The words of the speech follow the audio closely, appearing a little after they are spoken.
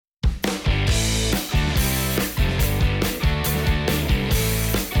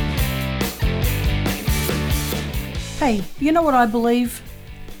Hey, you know what I believe?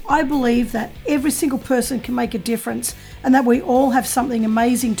 I believe that every single person can make a difference and that we all have something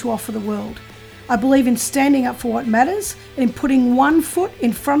amazing to offer the world. I believe in standing up for what matters and in putting one foot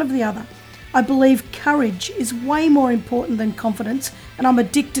in front of the other. I believe courage is way more important than confidence, and I'm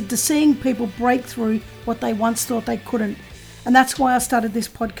addicted to seeing people break through what they once thought they couldn't. And that's why I started this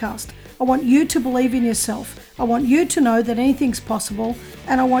podcast. I want you to believe in yourself. I want you to know that anything's possible,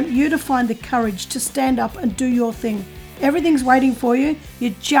 and I want you to find the courage to stand up and do your thing. Everything's waiting for you.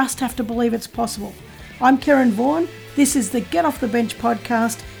 You just have to believe it's possible. I'm Karen Vaughan. This is the Get Off the Bench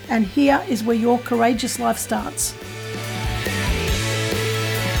podcast, and here is where your courageous life starts.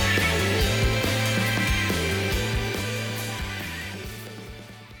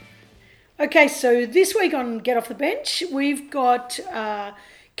 Okay, so this week on Get Off the Bench, we've got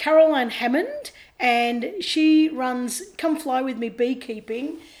Caroline Hammond, and she runs Come Fly With Me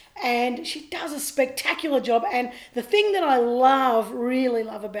Beekeeping, and she does a spectacular job. And the thing that I really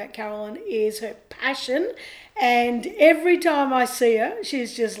love about Caroline is her passion. And every time I see her,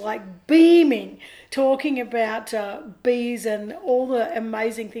 she's just like beaming, talking about bees and all the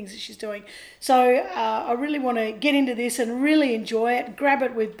amazing things that she's doing. So I really want to get into this and really enjoy it, grab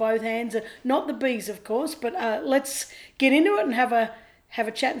it with both hands, not the bees, of course, but let's get into it and have a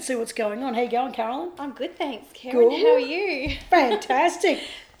chat and see what's going on. How you going, Caroline? I'm good, thanks, Karen. Good. How are you? Fantastic.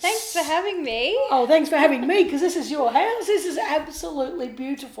 Thanks for having me. Oh, thanks for having me, because this is your house. This is absolutely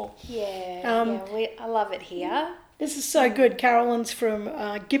beautiful. I love it here. This is so good. Caroline's from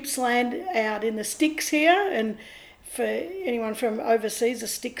Gippsland out in the sticks here, and for anyone from overseas, the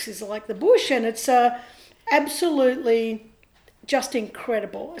sticks is like the bush, and it's absolutely just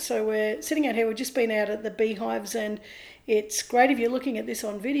incredible. So we're sitting out here. We've just been out at the beehives, and it's great if you're looking at this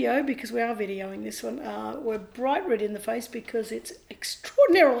on video, because we are videoing this one. We're bright red in the face because it's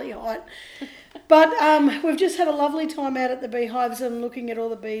extraordinarily hot. But we've just had a lovely time out at the beehives and looking at all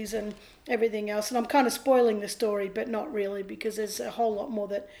the bees and everything else. And I'm kind of spoiling the story, but not really, because there's a whole lot more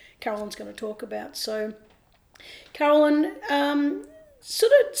that Caroline's going to talk about. So, Caroline,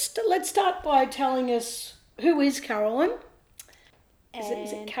 let's start by telling us, who is Caroline?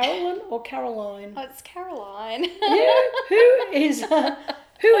 Is it Carolyn or Caroline? Oh, it's Caroline. Yeah,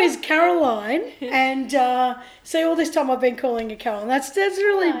 who is Caroline? And see, all this time I've been calling her Caroline. That's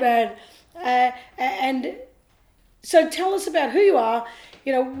really bad. And so tell us about who you are.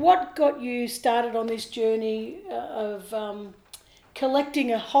 You know, what got you started on this journey of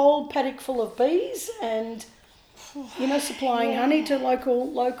collecting a whole paddock full of bees and, you know, supplying honey to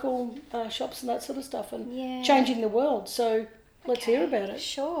local shops and that sort of stuff, and changing the world. So let's hear about it.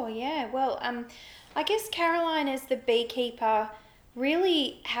 Sure, yeah. Well, I guess Caroline as the beekeeper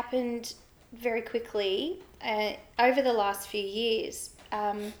really happened very quickly over the last few years.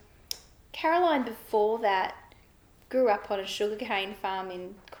 Caroline, before that, grew up on a sugarcane farm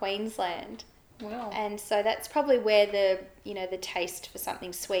in Queensland. Wow. And so that's probably where the taste for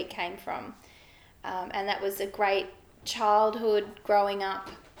something sweet came from. And that was a great childhood growing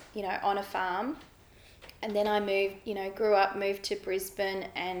up, on a farm. And then I moved to Brisbane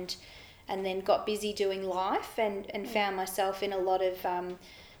and then got busy doing life and found myself in a lot of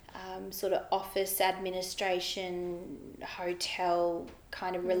sort of office administration, hotel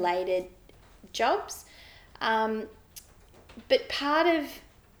kind of related jobs. But part of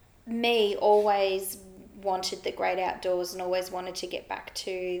me always wanted the great outdoors and always wanted to get back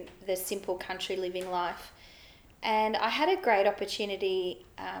to the simple country living life. And I had a great opportunity.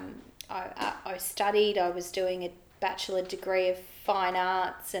 I studied, I was doing a bachelor degree of fine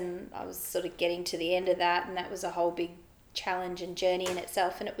arts, and I was sort of getting to the end of that, and that was a whole big challenge and journey in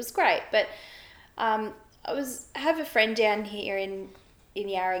itself, and it was great. But I have a friend down here in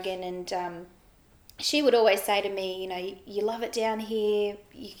Yarragon, and she would always say to me, you love it down here,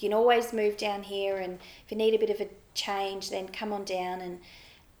 you can always move down here, and if you need a bit of a change, then come on down.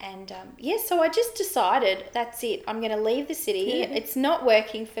 And so I just decided, that's it. I'm going to leave the city. Yeah. It's not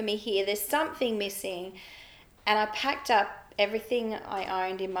working for me here. There's something missing. And I packed up everything I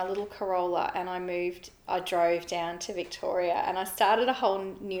owned in my little Corolla, and I drove down to Victoria, and I started a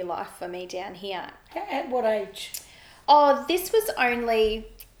whole new life for me down here. At what age? Oh, this was only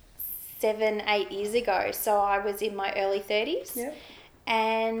 7-8 years ago. So I was in my early 30s. Yep.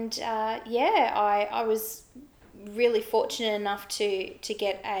 And I was really fortunate enough to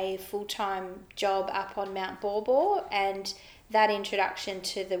get a full-time job up on Mount Baw Baw, and that introduction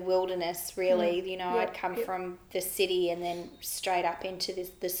to the wilderness really, I'd come from the city and then straight up into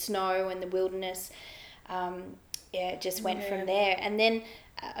the snow and the wilderness. It just went from there. And then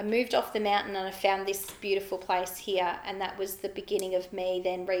I moved off the mountain and I found this beautiful place here, and that was the beginning of me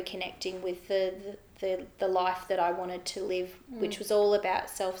then reconnecting with the life that I wanted to live, which was all about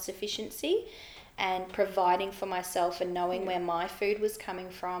self-sufficiency and providing for myself and knowing where my food was coming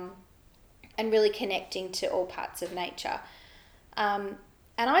from and really connecting to all parts of nature.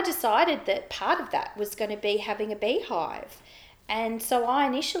 And I decided that part of that was going to be having a beehive. And so I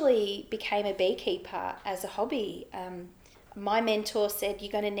initially became a beekeeper as a hobby. My mentor said,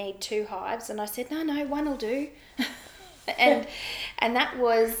 you're going to need 2 hives. And I said, no, one will do. and that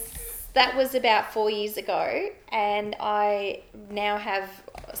was about 4 years ago. And I now have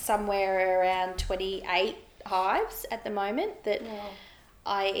somewhere around 28 hives at the moment that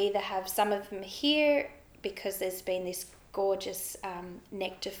I either have some of them here because there's been this gorgeous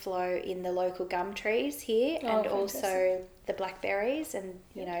nectar flow in the local gum trees here, and fantastic. Also the blackberries, and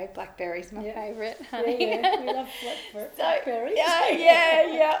you know, blackberries my favourite honey. Yeah, we love blackberries.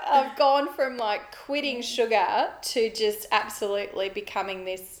 Yeah. I've gone from like quitting sugar to just absolutely becoming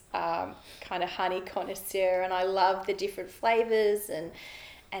this kind of honey connoisseur, and I love the different flavours and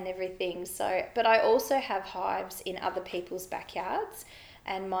everything. So, but I also have hives in other people's backyards,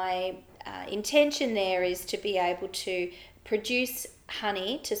 and my intention there is to be able to produce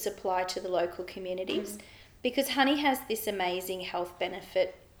honey to supply to the local communities, because honey has this amazing health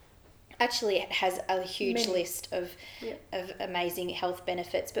benefit. Actually, it has a huge list of amazing health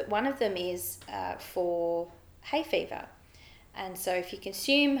benefits, but one of them is for hay fever. And so if you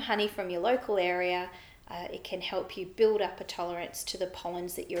consume honey from your local area, it can help you build up a tolerance to the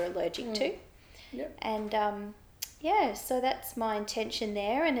pollens that you're allergic to. Yep. And so that's my intention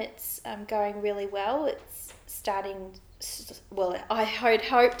there, and it's going really well. It's starting, well, I had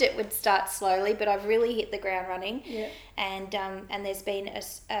hoped it would start slowly, but I've really hit the ground running. Yeah. And there's been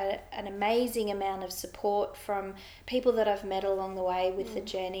an amazing amount of support from people that I've met along the way with the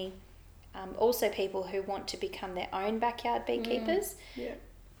journey. Also people who want to become their own backyard beekeepers. Yeah.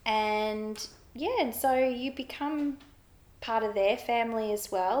 And so you become part of their family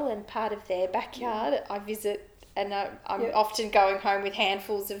as well, and part of their backyard. I visit, and I'm often going home with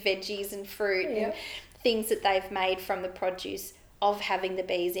handfuls of veggies and fruit and things that they've made from the produce of having the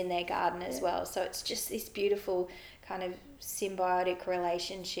bees in their garden as well. So it's just this beautiful kind of symbiotic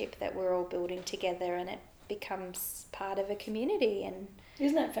relationship that we're all building together, and it becomes part of a community. And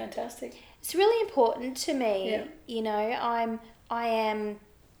isn't that fantastic? It's really important to me. Yeah. You know, I am,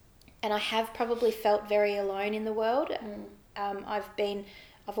 and I have probably felt very alone in the world. I've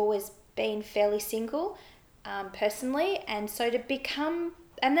always been fairly single, personally, and so to become,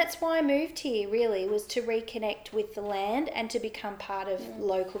 and that's why I moved here really, was to reconnect with the land and to become part of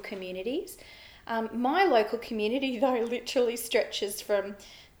local communities. My local community, though, literally stretches from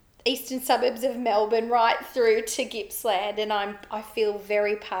eastern suburbs of Melbourne right through to Gippsland, and I feel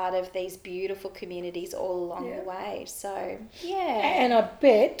very part of these beautiful communities all along the way. So and I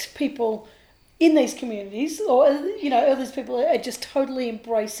bet people in these communities, or these people are just totally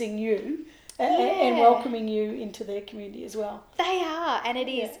embracing you and welcoming you into their community as well. They are, and it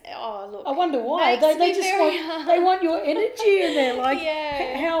is. Oh, look! I wonder why they just want your energy, and they're like,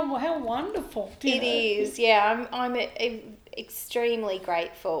 how wonderful. It is. Yeah, I'm extremely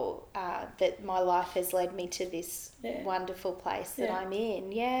grateful that my life has led me to this wonderful place that I'm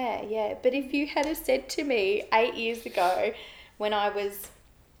in. Yeah. But if you had said to me 8 years ago, when I was,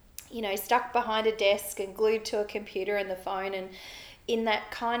 stuck behind a desk and glued to a computer and the phone, and in that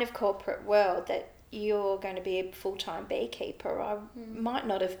kind of corporate world, that you're going to be a full-time beekeeper, I might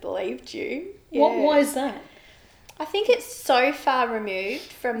not have believed you. Why is that? I think it's so far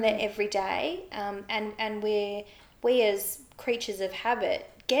removed from the everyday, and we as creatures of habit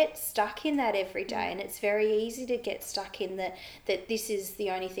get stuck in that every day, and it's very easy to get stuck in that this is the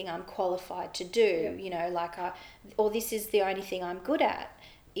only thing I'm qualified to do, or this is the only thing I'm good at,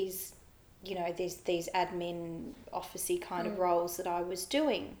 is, there's these admin officey kind of roles that I was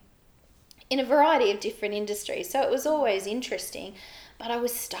doing in a variety of different industries. So it was always interesting, but I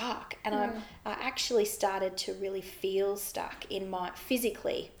was stuck, and I actually started to really feel stuck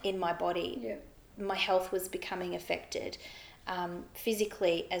physically in my body. Yeah. My health was becoming affected,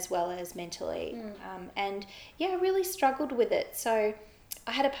 physically as well as mentally. I really struggled with it. So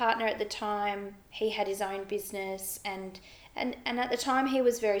I had a partner at the time. He had his own business, and at the time he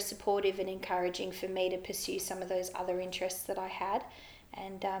was very supportive and encouraging for me to pursue some of those other interests that I had.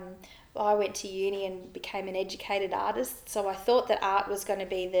 And I went to uni and became an educated artist, so I thought that art was going to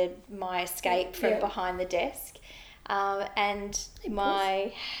be my escape from behind the desk. Hey,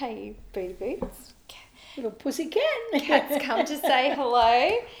 Booty Boots, little pussy cat. Cats come to say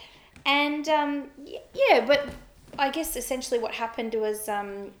hello. And but I guess essentially what happened was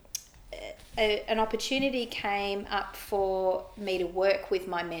an opportunity came up for me to work with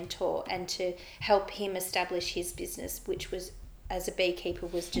my mentor and to help him establish his business, which was, as a beekeeper,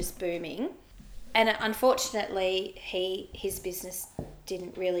 was just booming. And unfortunately, his business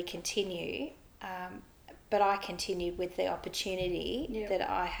didn't really continue, but I continued with the opportunity that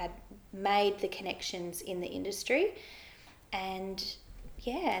I had made the connections in the industry and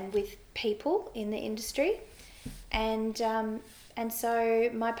with people in the industry. And so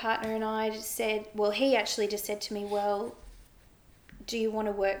my partner and I just said, well, he actually just said to me, well, do you want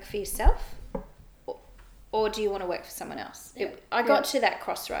to work for yourself or do you want to work for someone else? I got to that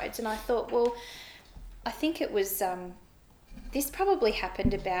crossroads and I thought, well, I think it was, this probably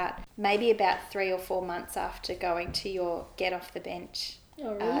happened about 3 or 4 months after going to your Get Off the Bench.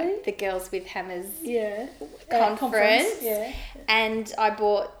 Oh, really? The Girls with Hammers conference. And I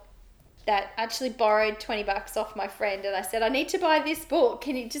borrowed $20 off my friend and I said, I need to buy this book.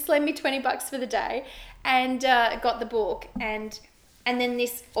 Can you just lend me $20 for the day? And got the book. And then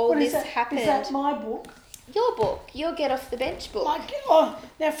this happened. Is that my book? Your book, your Get Off the Bench book.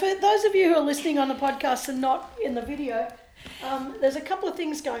 Now for those of you who are listening on the podcast and not in the video, there's a couple of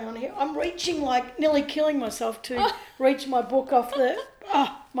things going on here. I'm reaching, like nearly killing myself to reach my book off the,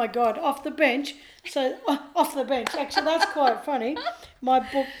 off the bench. So, off the bench. Actually, that's quite funny. My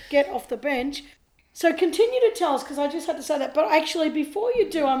book, Get Off the Bench. So continue to tell us, because I just had to say that. But actually, before you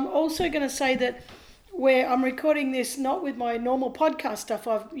do, I'm also going to say that where I'm recording this not with my normal podcast stuff,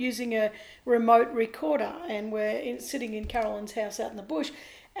 I'm using a remote recorder, and we're sitting in Carolyn's house out in the bush,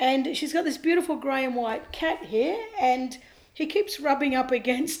 and she's got this beautiful grey and white cat here, and he keeps rubbing up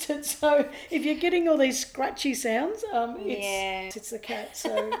against it. So if you're getting all these scratchy sounds, it's the cat.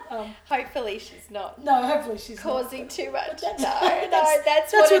 So hopefully she's not. No, hopefully she's causing not. too much.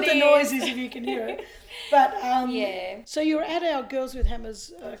 That's what the noise is, if you can hear it. But so you were at our Girls with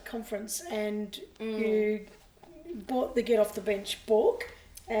Hammers conference, and you bought the Get Off the Bench book,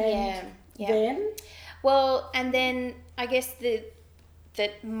 and then I guess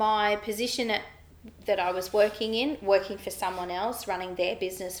that my position that I was working for someone else, running their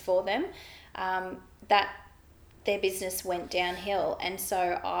business for them, that their business went downhill. And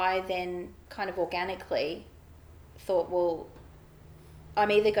so I then kind of organically thought, well, I'm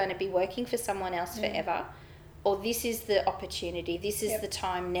either going to be working for someone else forever, or this is the opportunity, this is the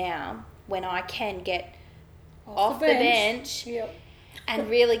time now when I can get off the bench and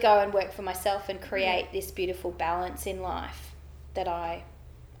really go and work for myself and create this beautiful balance in life that I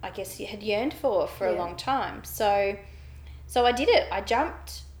guess you had yearned for a long time. So I did it. I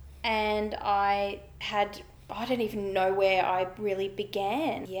jumped, and I don't even know where I really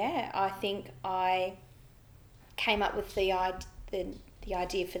began. Yeah, I think I came up with the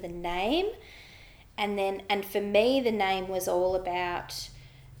idea for the name, and for me the name was all about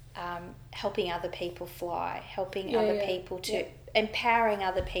helping other people fly, helping other people to empowering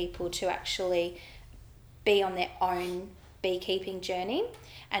other people to actually be on their own beekeeping journey.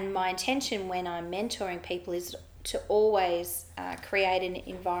 And my intention when I'm mentoring people is to always create an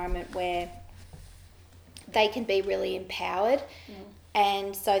environment where they can be really empowered,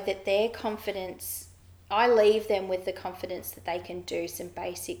 and so that their confidence, I leave them with the confidence that they can do some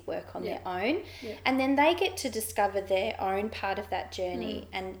basic work on their own, and then they get to discover their own part of that journey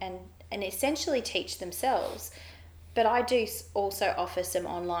and essentially teach themselves. But I do also offer some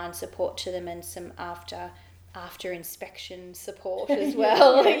online support to them and some after inspection support as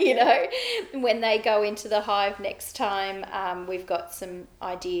well. You know, when they go into the hive next time, we've got some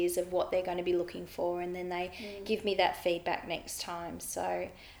ideas of what they're going to be looking for, and then they give me that feedback next time. So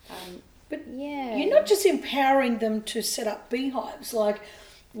but you're not just empowering them to set up beehives. Like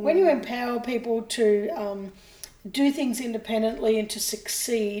when you empower people to do things independently and to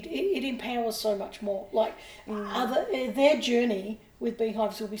succeed, it empowers so much more. Like their journey with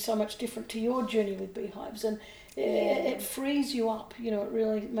beehives will be so much different to your journey with beehives, and it frees you up. You know, it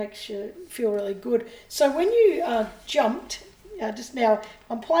really makes you feel really good. So when you jumped, just now,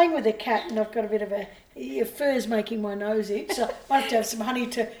 I'm playing with a cat and I've got a bit of your fur's making my nose itch, so I have to have some honey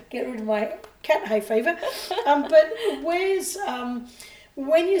to get rid of my cat hay fever. But where's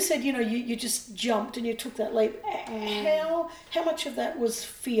when you said, you know, you just jumped and you took that leap, how much of that was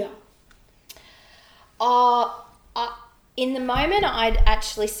fear? In the moment, I'd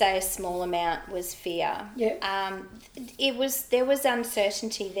actually say a small amount was fear. Yeah. There was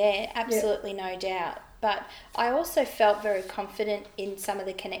uncertainty there, absolutely no doubt. But I also felt very confident in some of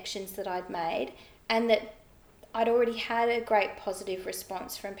the connections that I'd made, and that I'd already had a great positive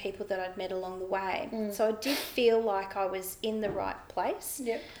response from people that I'd met along the way. So I did feel like I was in the right place.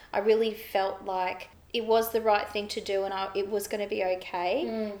 Yep. I really felt like it was the right thing to do, and it was going to be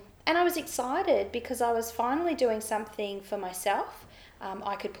okay. And I was excited because I was finally doing something for myself.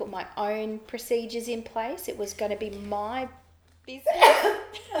 I could put my own procedures in place. It was going to be my business.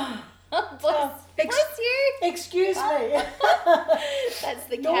 Bless you. Excuse me. That's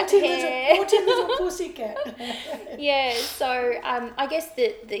the cat hair. Naughty little pussycat. Yeah, so I guess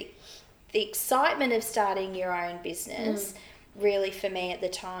the excitement of starting your own business really, for me at the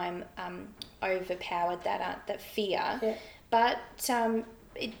time, overpowered that fear. Yeah. But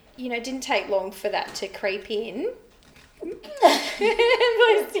it didn't take long for that to creep in. Bless you.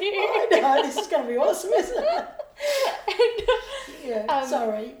 I know, this is going to be awesome, isn't it? Yeah,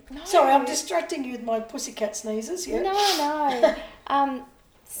 sorry. No. Sorry, I'm distracting you with my pussycat sneezes. Yeah. No.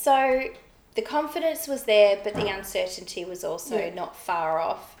 So the confidence was there, but the uncertainty was also not far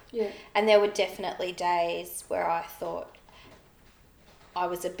off. Yeah. And there were definitely days where I thought I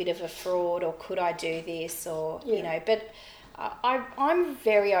was a bit of a fraud, or could I do this, or but I'm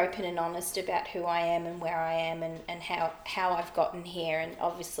very open and honest about who I am and where I am and how I've gotten here. And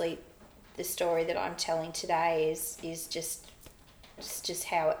obviously the story that I'm telling today is just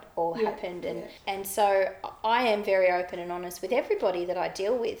how it all happened. And so I am very open and honest with everybody that I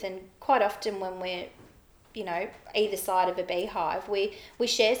deal with. And quite often when we're, either side of a beehive, we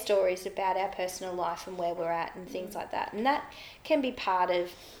share stories about our personal life and where we're at and things like that. And that can be part of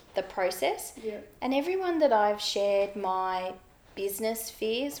the process. Yeah. And everyone that I've shared my business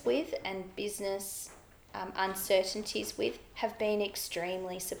fears with and business uncertainties with have been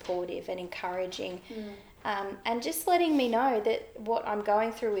extremely supportive and encouraging, and just letting me know that what I'm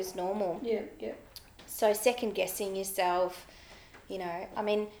going through is normal. Yeah. So second guessing yourself,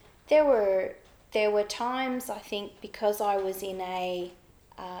 there were times, I think, because I was in a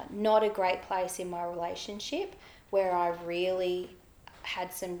not a great place in my relationship, where I really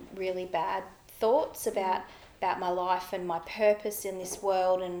had some really bad thoughts about my life and my purpose in this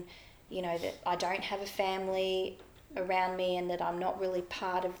world, and that I don't have a family around me and that I'm not really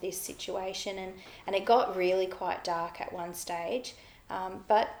part of this situation, and it got really quite dark at one stage,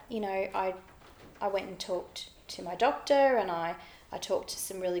 but I went and talked to my doctor, and I talked to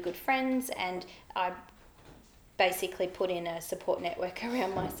some really good friends, and I basically put in a support network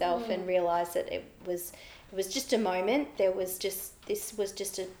around myself and realised that it was just a moment. This was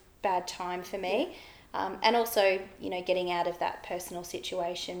just a bad time for me. And also, getting out of that personal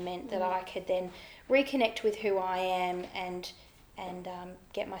situation meant that I could then reconnect with who I am and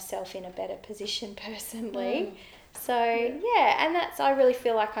get myself in a better position personally. So, and I really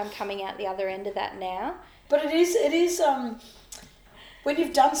feel like I'm coming out the other end of that now. But it is when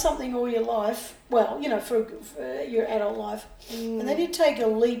you've done something all your life, well, for your adult life, and then you take a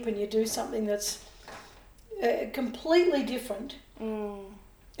leap and you do something that's completely different.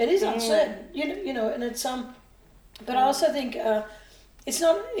 It is uncertain, and it's but I also think it's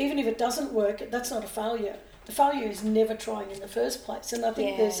not, even if it doesn't work, that's not a failure. The failure is never trying in the first place. And I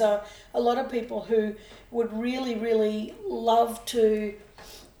think there's a lot of people who would really, really love to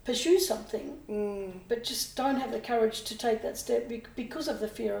pursue something, but just don't have the courage to take that step because of the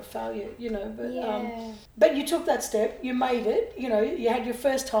fear of failure, but you took that step, you made it, you had your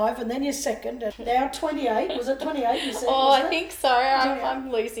first hive and then your second, and now 28, was it 28 you said? I think so.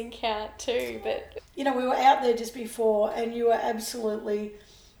 I'm losing count too, but we were out there just before, and you were absolutely,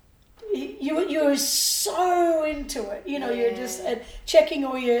 you were so into it. You're just checking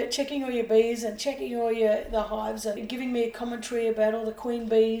all your bees and checking all the hives and giving me a commentary about all the queen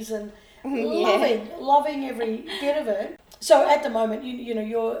bees and loving every bit of it. So at the moment,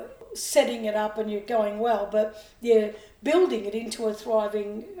 you're setting it up and you're going well, but you're building it into a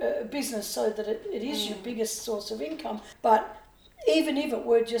thriving business so that it is your biggest source of income. But even if it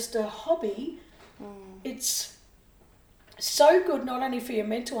were just a hobby, it's so good not only for your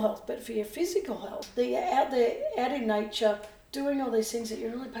mental health but for your physical health. That you're out there, out in nature, doing all these things that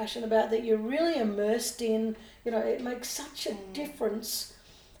you're really passionate about, that you're really immersed in. It makes such a difference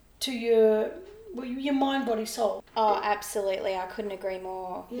to your mind, body, soul. Oh, absolutely. I couldn't agree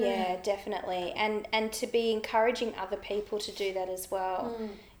more. Yeah, definitely. And to be encouraging other people to do that as well.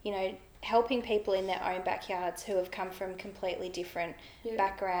 Helping people in their own backyards who have come from completely different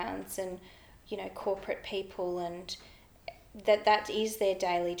backgrounds and, corporate people, and that is their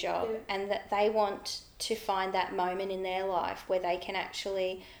daily job, and that they want to find that moment in their life where they can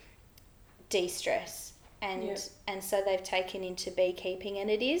actually de-stress, and so they've taken into beekeeping, and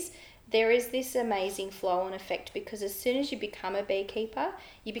there is this amazing flow-on effect, because as soon as you become a beekeeper,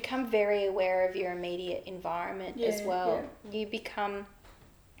 you become very aware of your immediate environment as well. You become,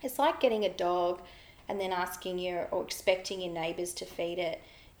 it's like getting a dog and then asking or expecting your neighbours to feed it.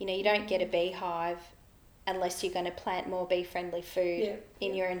 You don't get a beehive unless you're going to plant more bee-friendly food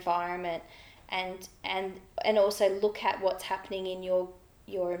in your environment, and also look at what's happening in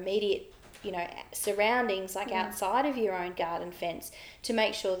your immediate, you know, surroundings, like outside of your own garden fence, to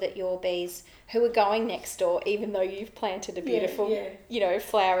make sure that your bees who are going next door, even though you've planted a beautiful, you know,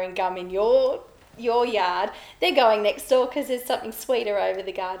 flowering gum in your yard, they're going next door because there's something sweeter over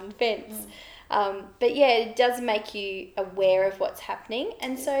the garden fence. But yeah, it does make you aware of what's happening,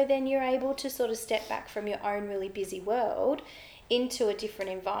 and so then you're able to sort of step back from your own really busy world into a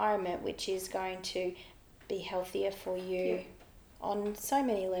different environment, which is going to be healthier for you on so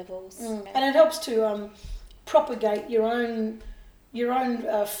many levels. And it helps to propagate your own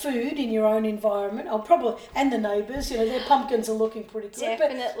food in your own environment. And the neighbours, you know, their pumpkins are looking pretty good.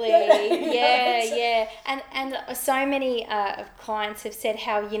 Definitely, And so many clients have said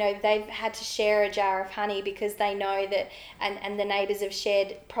how, you know, they've had to share a jar of honey because they know that, and the neighbours have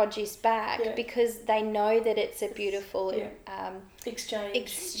shared produce back because they know that it's a beautiful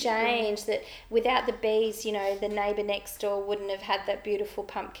exchange, that without the bees, you know, the neighbour next door wouldn't have had that beautiful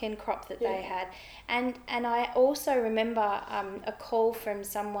pumpkin crop that they had. And I also remember a call from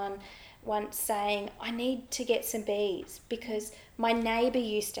someone once saying, I need to get some bees because my neighbour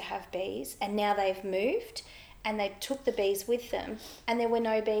used to have bees and now they've moved, and they took the bees with them and there were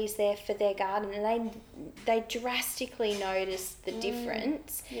no bees there for their garden, and they drastically noticed the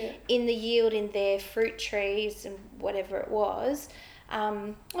difference in the yield in their fruit trees and whatever it was.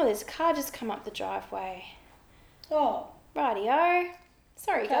 There's a car just come up the driveway. Oh. Rightio.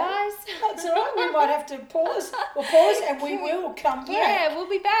 Sorry, guys. That's all right. We might have to pause. We'll pause and we will come back. Yeah, we'll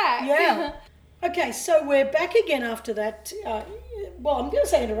be back. Yeah. Okay, so we're back again after that. Well, I'm going to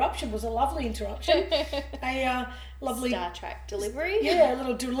say interruption. It was a lovely interruption. A lovely Star Trek delivery. Yeah, a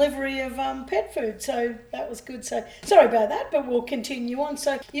little delivery of pet food. So that was good. So sorry about that, but we'll continue on.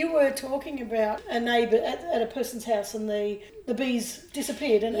 So you were talking about a neighbour at a person's house, and the bees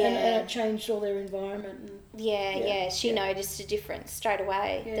disappeared and it changed all their environment. And She noticed a difference straight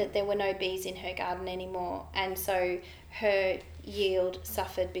away, that there were no bees in her garden anymore, and so her yield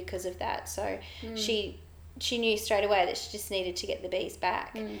suffered because of that. So she knew straight away that she just needed to get the bees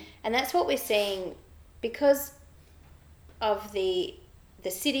back. And that's what we're seeing because of the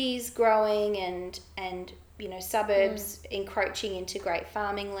cities growing and you know, suburbs encroaching into great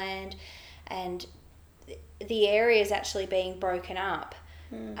farming land, and the areas actually being broken up.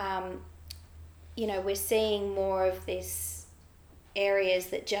 You know, we're seeing more of these areas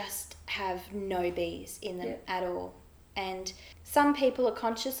that just have no bees in them at all. And some people are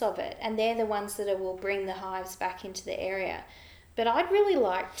conscious of it, and they're the ones that will bring the hives back into the area. But I'd really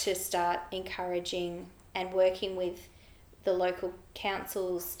like to start encouraging and working with the local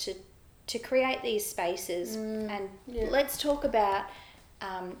councils to create these spaces. And let's talk about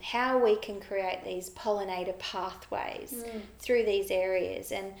how we can create these pollinator pathways through these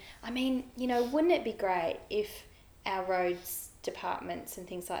areas. And I mean, you know, wouldn't it be great if our roads departments and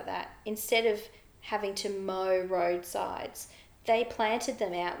things like that, instead of having to mow roadsides, they planted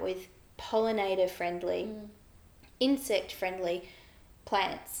them out with pollinator friendly, insect friendly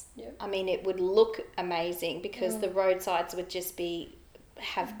plants. I mean, it would look amazing because the roadsides would just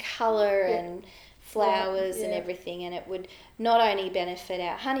have colour and flowers and everything, and it would not only benefit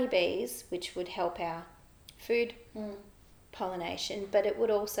our honeybees, which would help our food pollination, but it would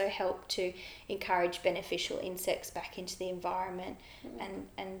also help to encourage beneficial insects back into the environment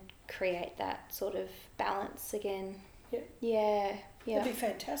and create that sort of balance again. That'd be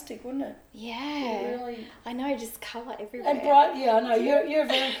fantastic, wouldn't it? Yeah. Really. I know, just colour everywhere. And bright, I know. You're a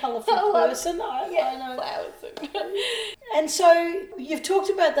very colourful person. I know. Flowers. And so you've talked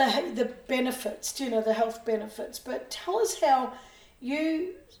about the benefits, you know, the health benefits, but tell us how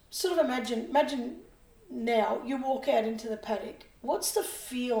you sort of imagine now you walk out into the paddock. What's the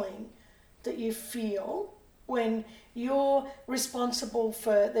feeling that you feel when you're responsible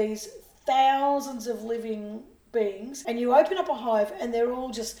for these thousands of living beings, and you open up a hive and they're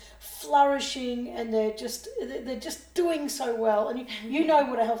all just flourishing and they're just doing so well, and you know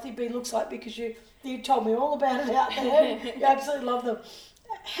what a healthy bee looks like because you told me all about it out there. You absolutely love them.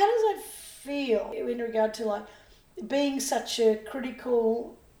 How does that feel in regard to like being such a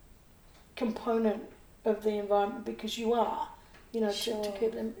critical component of the environment, because you are, you know, to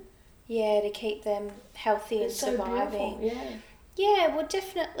keep them to keep them healthy and so surviving. Beautiful. Yeah, well,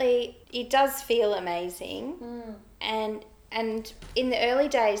 definitely it does feel amazing. And in the early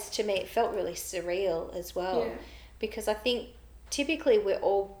days, to me, it felt really surreal as well, because I think typically we're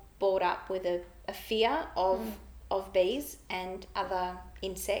all brought up with a fear of bees and other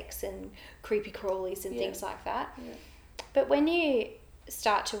insects and creepy crawlies and things like that. But when you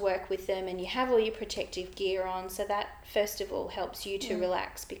start to work with them and you have all your protective gear on, so that first of all helps you to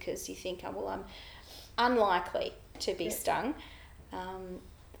relax, because you think, oh, well, I'm unlikely to be stung.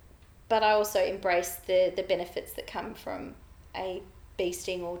 But I also embrace the benefits that come from a bee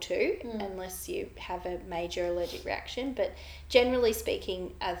sting or two, unless you have a major allergic reaction. But generally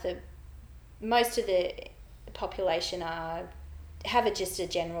speaking, most of the population have just a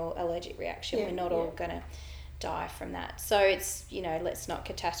general allergic reaction. We're not all going to die from that. So it's, let's not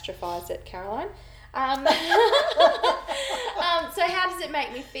catastrophize it, Caroline. So how does it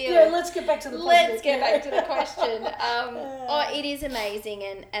make me feel? Yeah, let's get back to the back to the question. It is amazing,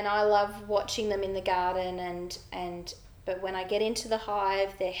 and I love watching them in the garden, but when I get into the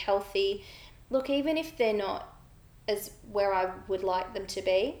hive, they're healthy. Look, even if they're not as where I would like them to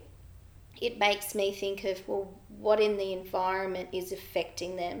be, it makes me think of, well, what in the environment is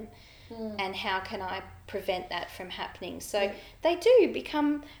affecting them, and how can I prevent that from happening? So they do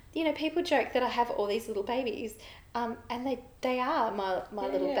become, people joke that I have all these little babies, and they are my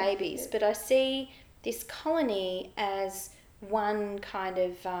little babies, but I see this colony as one kind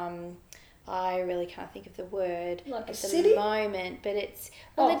of, I really can't think of the word like at a the city? moment, but it's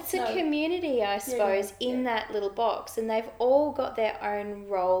a community, I suppose, in that little box, and they've all got their own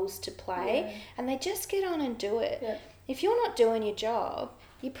roles to play, and they just get on and do it. Yeah. If you're not doing your job,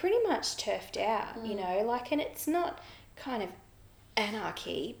 you're pretty much turfed out, and it's not kind of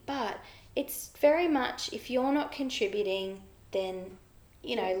anarchy, but it's very much, if you're not contributing, then,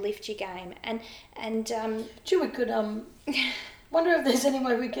 lift your game. And Gee, we could wonder if there's any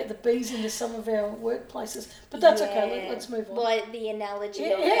way we get the bees into some of our workplaces, but that's okay. Let's move on. Well, the analogy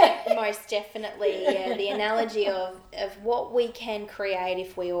of it, most definitely, the analogy of what we can create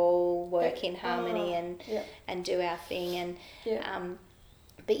if we all work in harmony and do our thing. And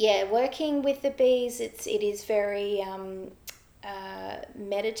but working with the bees, it is very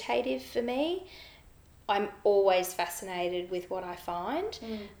meditative for me. I'm always fascinated with what I find.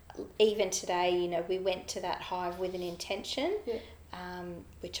 Even today, we went to that hive with an intention,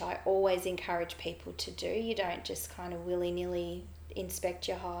 which I always encourage people to do. You don't just kind of willy-nilly inspect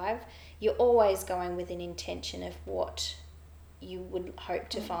your hive. You're always going with an intention of what you would hope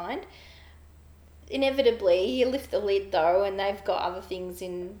to find. Inevitably, you lift the lid though, and they've got other things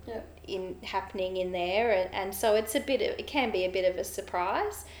in happening in there, and so it can be a bit of a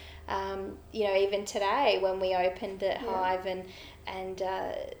surprise. Even today when we opened the hive and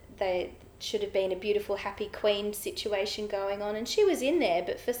they should have been a beautiful happy queen situation going on, and she was in there,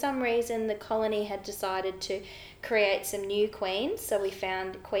 but for some reason the colony had decided to create some new queens, so we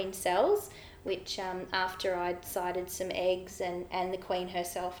found queen cells, which after I decided some eggs and the queen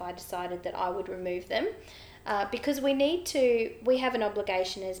herself, I decided that I would remove them, because we have an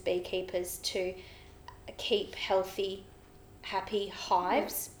obligation as beekeepers to keep healthy, happy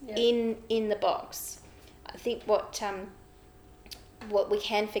hives in the box. I think what we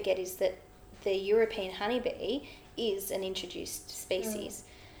can forget is that the European honeybee is an introduced species,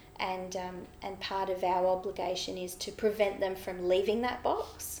 and part of our obligation is to prevent them from leaving that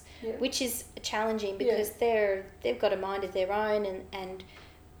box, which is challenging because they've got a mind of their own, and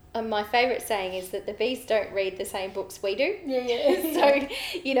my favourite saying is that the bees don't read the same books we do. So,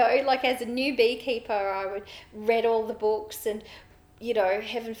 like as a new beekeeper, I would read all the books and,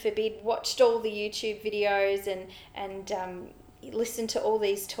 heaven forbid, watched all the YouTube videos and listened to all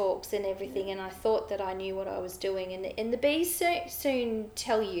these talks and everything, and I thought that I knew what I was doing. And the bees soon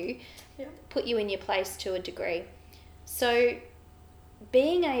tell you, put you in your place to a degree. So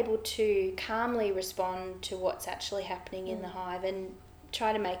being able to calmly respond to what's actually happening in the hive and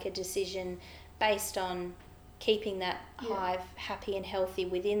try to make a decision based on keeping that hive happy and healthy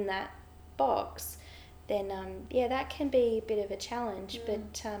within that box, then that can be a bit of a challenge,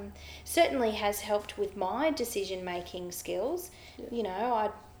 but certainly has helped with my decision making skills.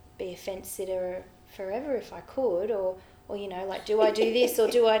 I'd be a fence sitter forever if I could, or do I do this or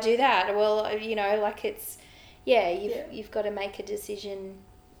do I do that? Well, it's you've got to make a decision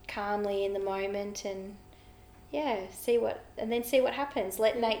calmly in the moment and see what happens.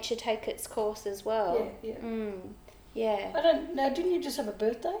 Let nature take its course as well. I don't know, didn't you just have a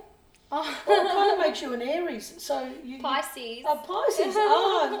birthday? Oh. Well, it kind of makes you an Aries, so you Pisces. Oh, Pisces.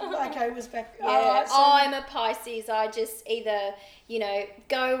 Oh, okay, it was back. Yeah, I'm a Pisces. I just either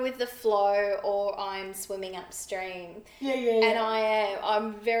go with the flow or I'm swimming upstream. And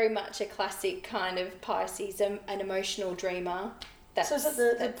I'm very much a classic kind of Pisces, an emotional dreamer. So is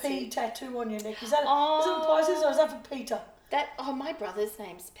it the P tattoo on your neck? Is that is it Pisces or is that for Peter? My brother's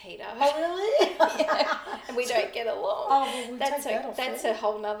name's Peter. Oh, really? And we don't get along. Oh, well, that's a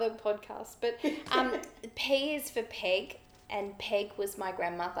whole nother podcast. But P is for peg, and Peg was my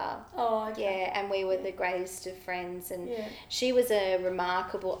grandmother. Oh, okay. Yeah, and we were the greatest of friends, and Yeah. she was a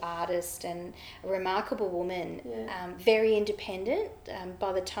remarkable artist and a remarkable woman, Yeah. very independent.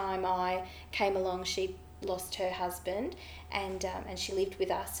 By the time I came along, she lost her husband, and she lived with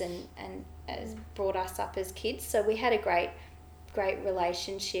us and brought us up as kids. So we had a great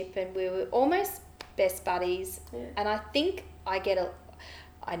relationship, and we were almost best buddies. Yeah. And I think I get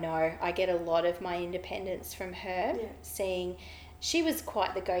a lot of my independence from her, Yeah. seeing she was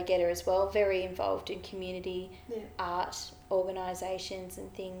quite the go-getter as well, very involved in community art organisations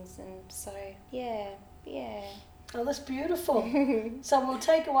and things, and so yeah. Oh, that's beautiful. So we'll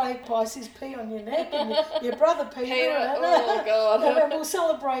take away Pisces P on your neck and your brother Peter. Oh God. And we'll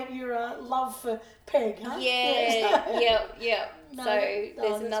celebrate your love for Peg, huh? Yeah. No, So no,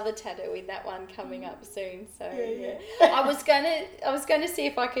 there's another tattoo in that one coming up soon. So Yeah. I was gonna see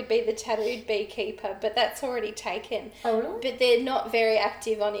if I could be the tattooed beekeeper, but that's already taken. Oh, really? But they're not very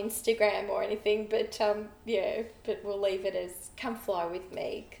active on Instagram or anything. But but we'll leave it as come fly with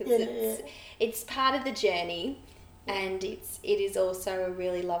me, because it's part of the journey. And it is also a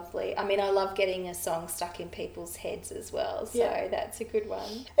really lovely. I mean, I love getting a song stuck in people's heads as well. So that's a good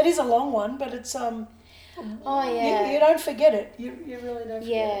one. It is a long one, but it's Oh yeah. You don't forget it. You really don't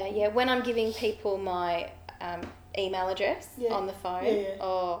forget it. Yeah. When I'm giving people my email address on the phone,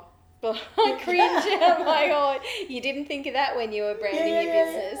 I cringe. I'm like, oh, you didn't think of that when you were branding your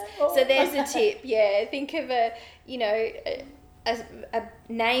business. Oh. So there's a tip. Yeah, think of a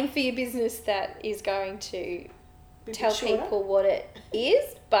name for your business that is going to tell people what it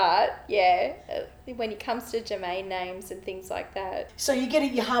is. But when it comes to domain names and things like that. So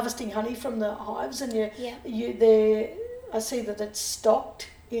you're harvesting honey from the hives, and I see that it's stocked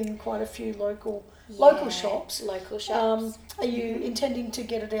in quite a few local shops. Local shops. Are you intending to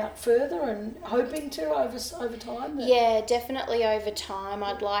get it out further and hoping to over time? Yeah, definitely over time.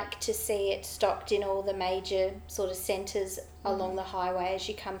 I'd like to see it stocked in all the major sort of centres along the highway as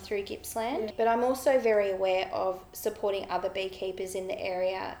you come through Gippsland. Yeah. But I'm also very aware of supporting other beekeepers in the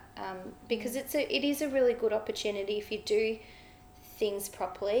area, because it is a really good opportunity if you do things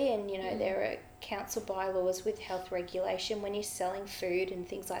properly, and there are council bylaws with health regulation when you're selling food and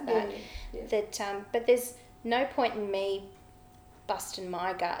things like that. But there's no point in me busting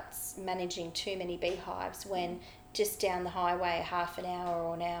my guts managing too many beehives when just down the highway half an hour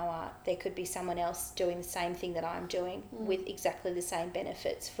or an hour there could be someone else doing the same thing that I'm doing with exactly the same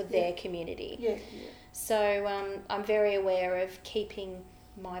benefits for their community. So I'm very aware of keeping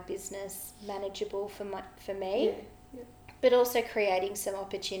my business manageable for me. But also creating some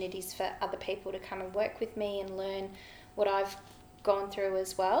opportunities for other people to come and work with me and learn what I've gone through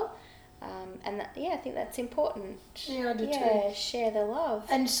as well. I think that's important. Yeah, I do too. Share the love.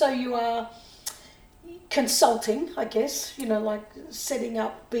 And so you are consulting, I guess, like setting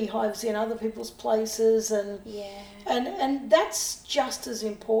up beehives in other people's places, and that's just as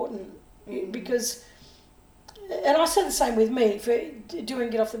important, because, and I say the same with me for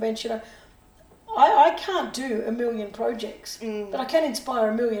doing Get Off the Bench, I can't do a million projects, but I can inspire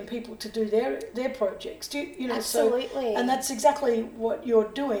a million people to do their projects. Absolutely. So, and that's exactly what you're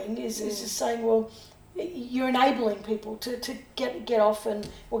doing is just saying, well, you're enabling people to get off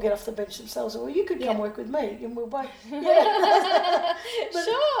or get off the bench themselves. Well, you could come work with me, and we'll both. Yeah.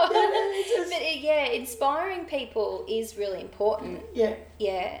 Inspiring people is really important.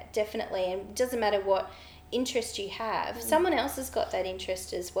 Yeah, definitely, and it doesn't matter what interest you have, someone else has got that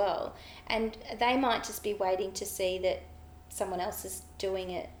interest as well, and they might just be waiting to see that someone else is doing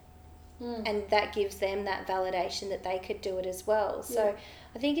it, and that gives them that validation that they could do it as well. So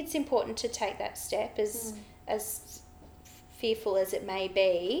I think it's important to take that step, as fearful as it may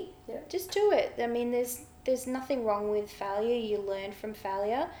be. Just do it. I mean, there's nothing wrong with failure. You learn from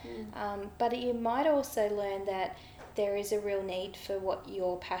failure, but you might also learn that there is a real need for what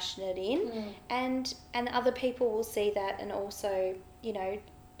you're passionate in, and other people will see that and also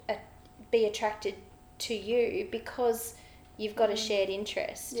be attracted to you because you've got a shared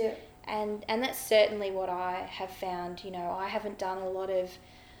interest. And that's certainly what I have found. I haven't done a lot of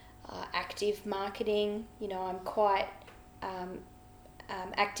active marketing. I'm quite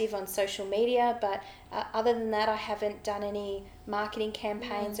active on social media, but other than that I haven't done any marketing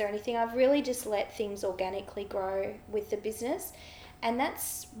campaigns or anything. I've really just let things organically grow with the business, and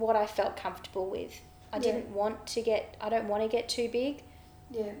that's what I felt comfortable with. I don't want to get too big,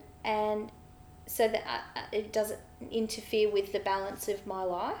 and so that it doesn't interfere with the balance of my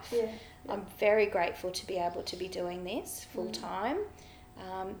life. I'm very grateful to be able to be doing this full time,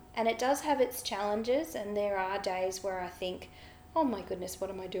 and it does have its challenges, and there are days where I think, oh my goodness, what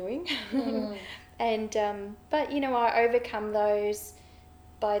am I doing? And but I overcome those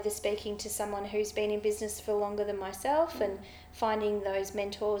by the speaking to someone who's been in business for longer than myself and finding those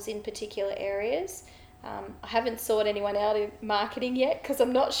mentors in particular areas. I haven't sought anyone out in marketing yet because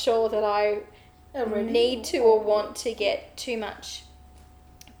I'm not sure that I need to or want to get too much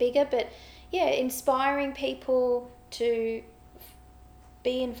bigger. But yeah, inspiring people to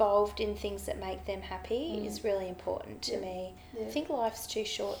be involved in things that make them happy is really important to me. I think life's too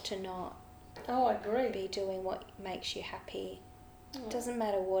short to not I agree. be doing what makes you happy. It doesn't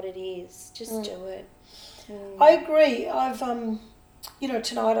matter what it is, just do it. I agree. I've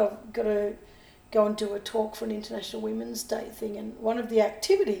tonight I've got to go and do a talk for an International Women's Day thing, and one of the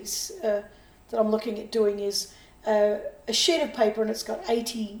activities that I'm looking at doing is a sheet of paper, and it's got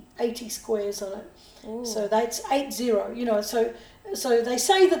 80 squares on it. Ooh. So that's 80, so they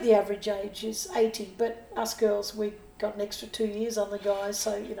say that the average age is 80, but us girls, we got an extra 2 years on the guys,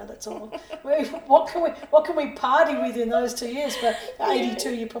 so that's all. What can we party with in those 2 years? But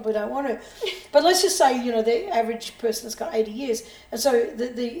 82, you probably don't want to. But let's just say the average person has got 80 years, and so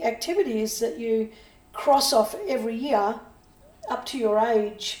the activity is that you cross off every year up to your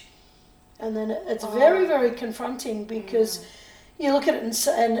age, and then it's very, very confronting because you look at it and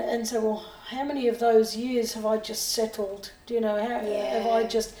say, well, how many of those years have I just settled? Have I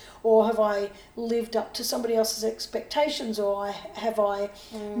just, or have I lived up to somebody else's expectations, or have I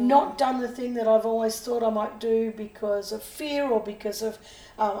not done the thing that I've always thought I might do because of fear, or because of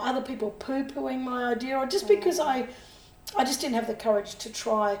other people poo-pooing my idea, or just because I just didn't have the courage to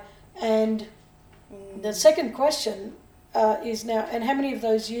try. And the second question is now, and how many of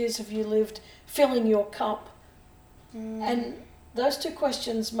those years have you lived filling your cup? And those two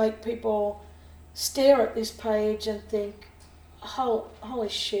questions make people stare at this page and think, holy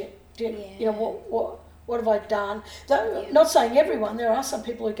shit, what have I done? Not saying everyone. There are some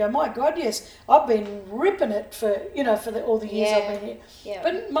people who go, my God, yes, I've been ripping it for all the years I've been here. Yeah.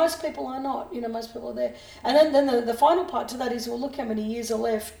 But most people are not. Most people are there. And then the final part to that is, well, look how many years are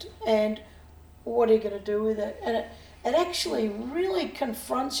left, and what are you going to do with it? And it actually really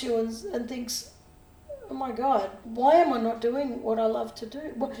confronts you and thinks, oh my God, why am I not doing what I love to do?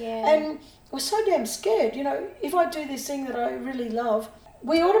 And we're so damn scared. If I do this thing that I really love,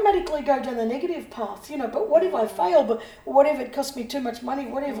 we automatically go down the negative path, but what if I fail? But what if it costs me too much money?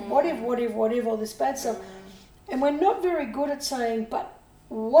 What if, all this bad stuff? And we're not very good at saying, but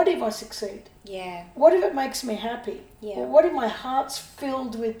what if I succeed? Yeah. What if it makes me happy? Yeah. Or what if my heart's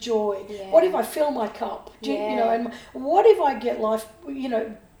filled with joy? Yeah. What if I fill my cup? And what if I get life,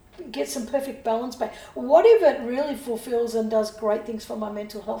 get some perfect balance back? What if it really fulfills and does great things for my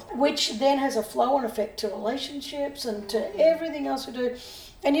mental health, which then has a flow-on effect to relationships and to everything else we do?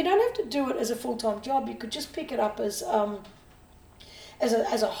 And you don't have to do it as a full-time job. You could just pick it up as a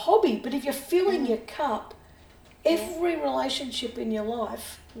hobby. But if you're filling your cup, every relationship in your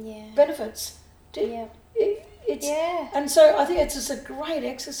life benefits. And so I think it's just a great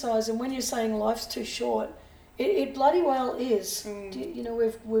exercise. And when you're saying life's too short, it bloody well is.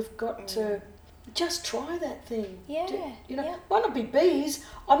 We've got to just try that thing. Might not be bees.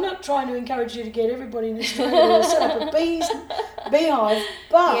 I'm not trying to encourage you to get everybody in Australia to set up a beehive,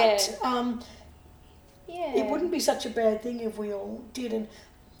 but it wouldn't be such a bad thing if we all did.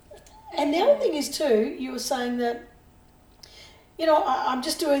 And the other thing is too, you were saying that, I'm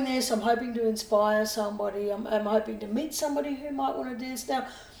just doing this, I'm hoping to inspire somebody, I'm hoping to meet somebody who might want to do this. Now,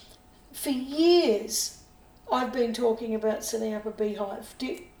 for years, I've been talking about setting up a beehive,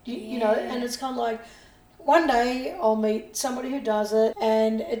 and it's kind of like, one day I'll meet somebody who does it,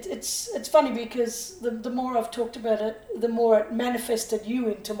 and it's funny because the more I've talked about it, the more it manifested you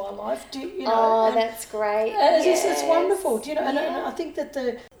into my life. That's great. It's wonderful. And I think that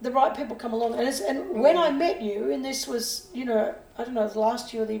the right people come along, and when I met you, and this was I don't know, the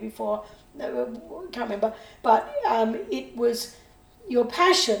last year or the year before, I can't remember, but it was your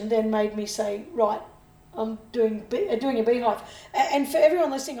passion then made me say, right, I'm doing a beehive. And for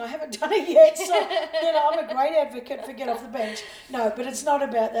everyone listening, I haven't done it yet, so I'm a great advocate for get off the bench. No, but it's not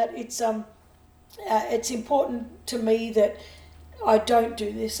about that. It's important to me that I don't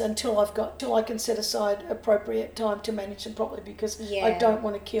do this till I can set aside appropriate time to manage them properly, because I don't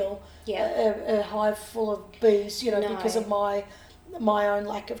want to kill a hive full of bees, because of my own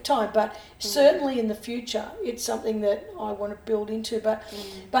lack of time. But certainly in the future, it's something that I want to build into. But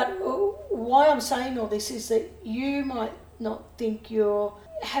why I'm saying all this is that you might not think you're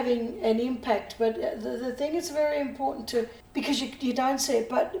having an impact, but the thing is very important to, because you don't see it,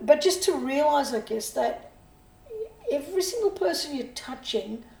 but just to realise, I guess, that every single person you're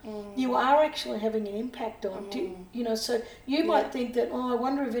touching, you are actually having an impact on. So you might think that, I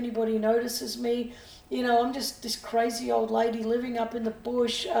wonder if anybody notices me. I'm just this crazy old lady living up in the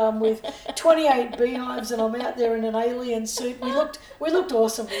bush with 28 beehives, and I'm out there in an alien suit. We looked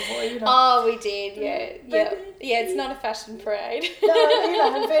awesome before, Oh, we did, yeah. It's not a fashion parade.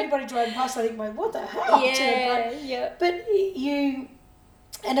 No, if anybody driving past, I think, what the hell? Yeah. But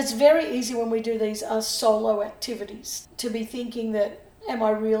and it's very easy when we do these solo activities to be thinking that, am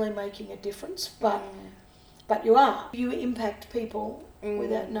I really making a difference? But you are. You impact people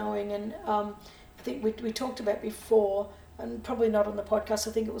without knowing, and I think we talked about before, and probably not on the podcast,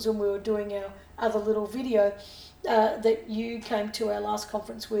 I think it was when we were doing our other little video, that you came to our last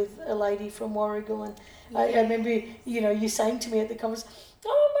conference with a lady from Warragul, and I remember, you saying to me at the conference,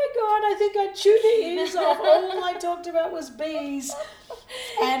 oh my God, I think I chewed her ears off. All I talked about was bees.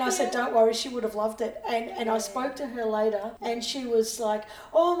 And I said, don't worry, she would have loved it. And I spoke to her later, and she was like,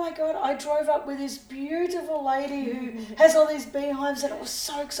 oh my God, I drove up with this beautiful lady who has all these beehives, and it was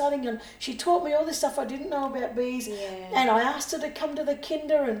so exciting. And she taught me all this stuff I didn't know about bees. Yeah. And I asked her to come to the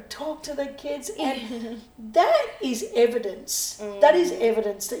kinder and talk to the kids. And that is evidence. That is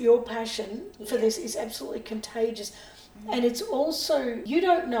evidence that your passion for this is absolutely contagious. And it's also, you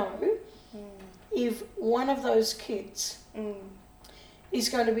don't know if one of those kids is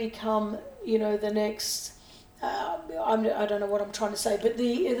going to become, the next, I don't know what I'm trying to say, but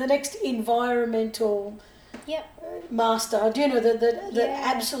the next environmental master, that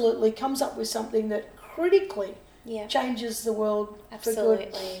absolutely comes up with something that critically changes the world for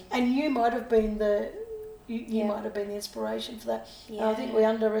good. And you might have been you might have been the inspiration for that. And I think we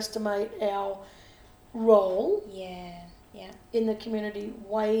underestimate our role in the community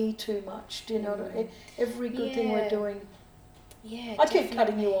way too much. Do you know? Every good thing we're doing. Yeah, I keep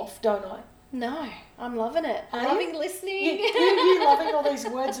cutting you off, don't I? No, I'm loving it. Loving listening. You loving all these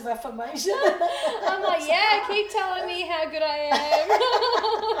words of affirmation. I'm like, keep telling me how good I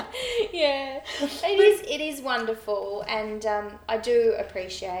am. It is wonderful, and I do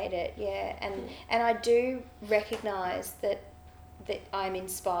appreciate it. And I do recognise that I'm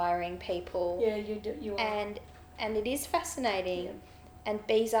inspiring people. Yeah, you do. You are. And it is fascinating, and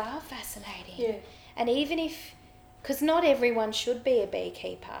bees are fascinating. Yeah. And even if, because not everyone should be a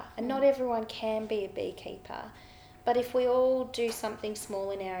beekeeper, and not everyone can be a beekeeper, but if we all do something small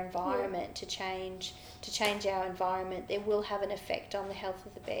in our environment to change our environment, it will have an effect on the health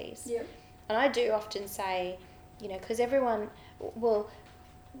of the bees. Yeah. And I do often say, because everyone,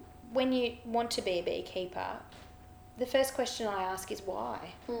 when you want to be a beekeeper, the first question I ask is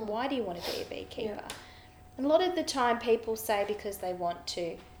why? Why do you want to be a beekeeper? Yeah. And a lot of the time people say because they want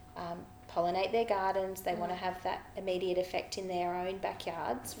to pollinate their gardens, they want to have that immediate effect in their own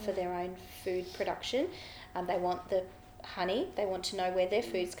backyards for their own food production. They want the honey, they want to know where their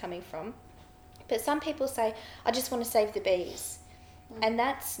food's coming from. But some people say, I just want to save the bees. And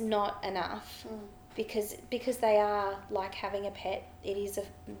that's not enough because they are like having a pet. It is a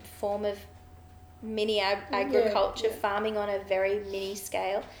form of mini agriculture, farming on a very mini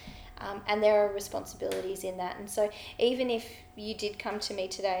scale. And there are responsibilities in that. And so even if you did come to me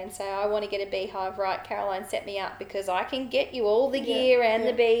today and say, I want to get a beehive, right, Caroline, set me up, because I can get you all the gear and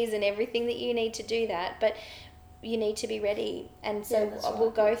the bees and everything that you need to do that. But you need to be ready. And so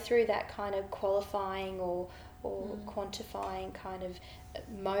we'll go through that kind of qualifying or quantifying kind of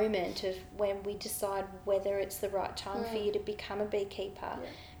moment of when we decide whether it's the right time for you to become a beekeeper. Yeah.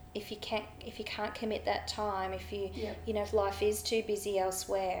 If you can't commit that time, if if life is too busy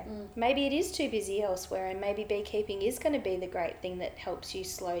elsewhere, maybe it is too busy elsewhere, and maybe beekeeping is going to be the great thing that helps you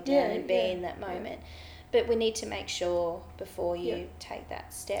slow down and be in that moment. But we need to make sure before you take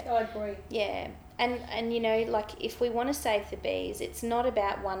that step. I agree. Yeah. And like if we want to save the bees, it's not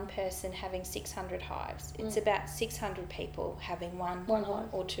about one person having 600 hives. It's about 600 people having one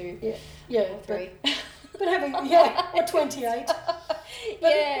hive or two or three. But having or 28.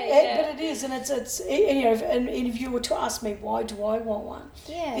 But it is, and it's and if you were to ask me why do I want one,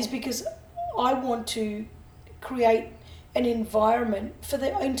 is because I want to create an environment for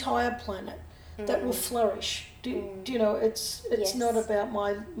the entire planet that will flourish. Do you know? It's not about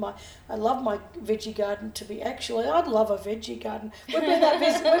my. I love my veggie garden to be. Actually, I'd love a veggie garden. We've been that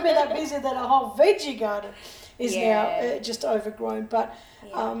busy that a whole veggie garden is now just overgrown. But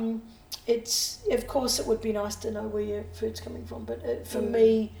it's, of course, it would be nice to know where your food's coming from. But for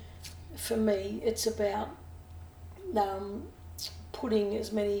me, it's about putting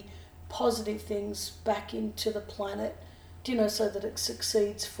as many positive things back into the planet, so that it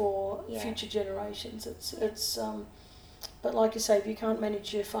succeeds for future generations. It's but like you say, if you can't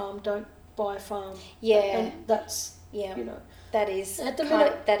manage your farm, don't buy a farm. Yeah. And that's Yeah. You know, That is at the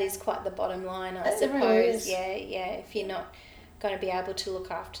minute, that is quite the bottom line, I it suppose. really is. Yeah. If you're not going to be able to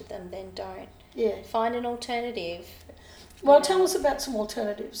look after them, then don't. Yeah. Find an alternative. Well, you know. tell us about some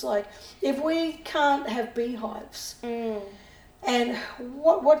alternatives. Like, if we can't have beehives, and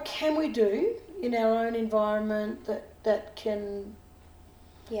what can we do in our own environment that can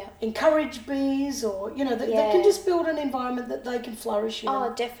encourage bees, or that can just build an environment that they can flourish in?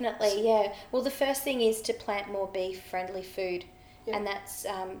 Oh, definitely, yeah. Well, the first thing is to plant more bee-friendly food, and that's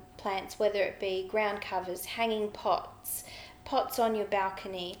plants, whether it be ground covers, hanging pots on your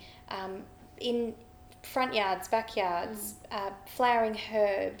balcony, in front yards, backyards, flowering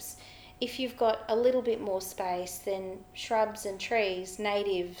herbs. If you've got a little bit more space, then shrubs and trees,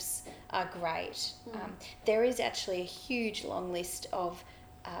 natives are great. There is actually a huge long list of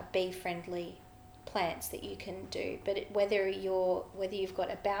bee-friendly plants that you can do, but whether you've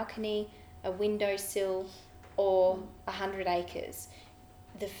got a balcony, a windowsill, or 100 acres,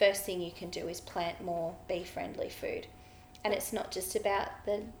 the first thing you can do is plant more bee-friendly food. And it's not just about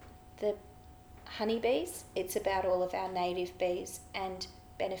the honeybees, it's about all of our native bees and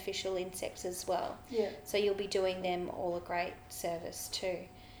beneficial insects as well. So you'll be doing them all a great service too.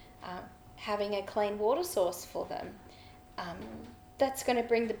 Having a clean water source for them, that's going to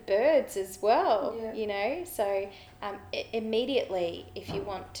bring the birds as well, so immediately, if you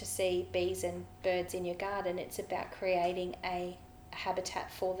want to see bees and birds in your garden, it's about creating a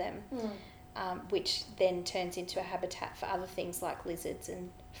habitat for them, which then turns into a habitat for other things like lizards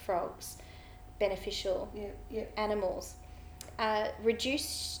and frogs, beneficial animals.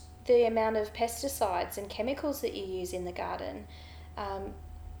 Reduce the amount of pesticides and chemicals that you use in the garden.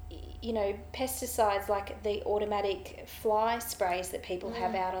 Pesticides like the automatic fly sprays that people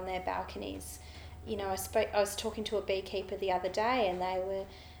have out on their balconies. I was talking to a beekeeper the other day, and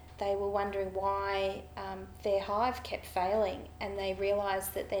they were wondering why their hive kept failing, and they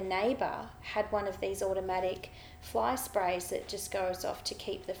realised that their neighbour had one of these automatic fly sprays that just goes off to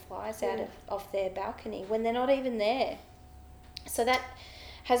keep the flies out of their balcony when they're not even there. So that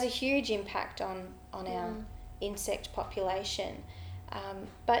has a huge impact on our insect population.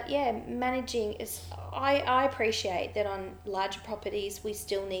 But managing is. I appreciate that on larger properties we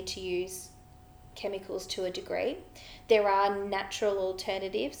still need to use chemicals to a degree. There are natural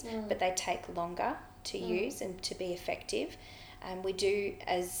alternatives, but they take longer to use and to be effective. And we do,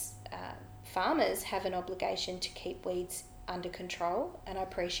 as farmers, have an obligation to keep weeds under control, and I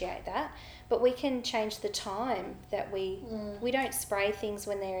appreciate that. But we can change the time that we don't spray things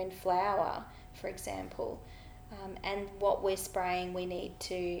when they're in flower, for example. And what we're spraying, we need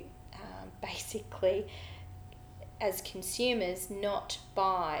to basically, as consumers, not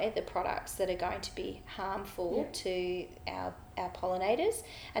buy the products that are going to be harmful to our pollinators,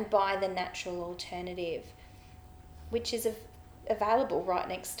 and buy the natural alternative, which is available right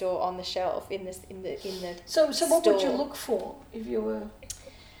next door on the shelf in the So store. What would you look for if you were?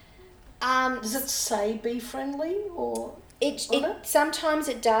 Does it say bee friendly or? Sometimes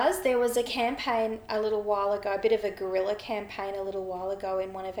it does. There was a campaign a little while ago, a bit of a guerrilla campaign a little while ago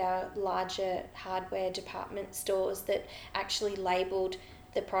in one of our larger hardware department stores that actually labelled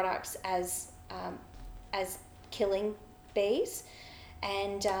the products as killing bees,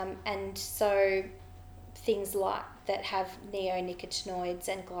 and so things like that have neonicotinoids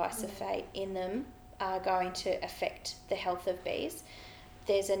and glyphosate in them are going to affect the health of bees.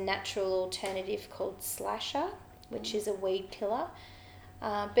 There's a natural alternative called Slasher, which is a weed killer.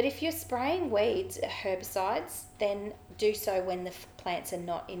 But if you're spraying weeds, herbicides, then do so when the plants are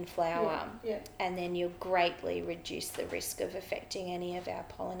not in flower. And then you'll greatly reduce the risk of affecting any of our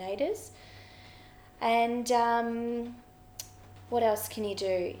pollinators. And what else can you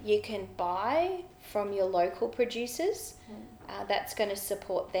do? You can buy from your local producers. That's going to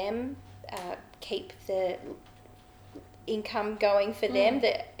support them, keep the income going for them,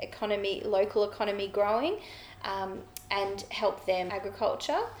 the local economy growing. And help them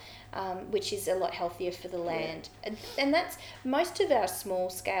agriculture, which is a lot healthier for the land. And that's, most of our small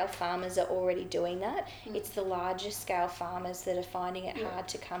scale farmers are already doing that. It's the larger scale farmers that are finding it hard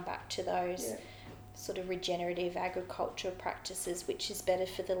to come back to those sort of regenerative agricultural practices, which is better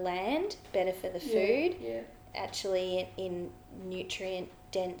for the land, better for the food, actually in nutrient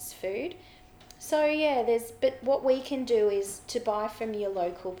dense food. So but what we can do is to buy from your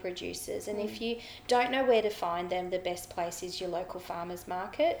local producers, and if you don't know where to find them, the best place is your local farmers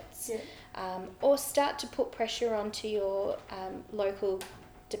markets, or start to put pressure onto your local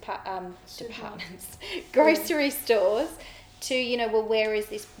departments, grocery stores, to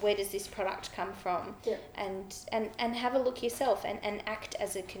where does this product come from, and have a look yourself and act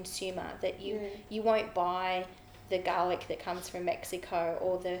as a consumer, that you won't buy the garlic that comes from Mexico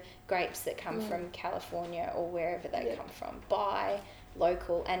or the grapes that come from California or wherever they come from. Buy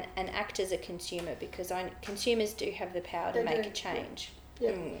local and act as a consumer, because consumers do have the power to make a change.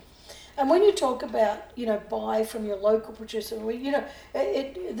 Yeah. And when you talk about, buy from your local producer, there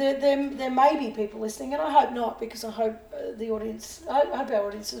may be people listening, and I hope not, because I hope I hope our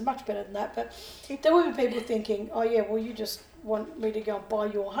audience is much better than that, but there will be people thinking, oh yeah, well, you just want me to go and buy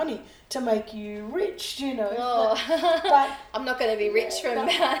your honey to make you rich, Oh, but I'm not going to be rich from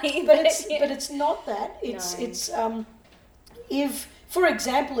honey. But it's not that. It's if, for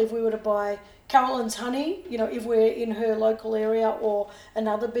example, if we were to buy Carolyn's honey, if we're in her local area, or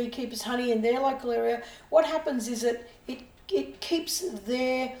another beekeeper's honey in their local area, what happens is it keeps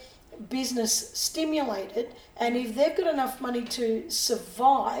their business stimulated, and if they've got enough money to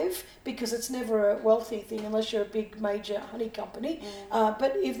survive, because it's never a wealthy thing unless you're a big major honey company,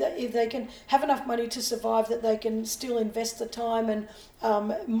 but if they can have enough money to survive, that they can still invest the time and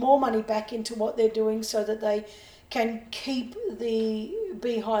more money back into what they're doing, so that they can keep the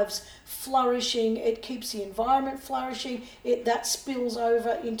beehives flourishing. It keeps the environment flourishing. That spills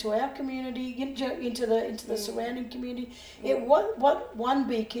over into our community, into the surrounding community. What one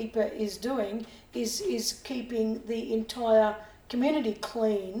beekeeper is doing is keeping the entire community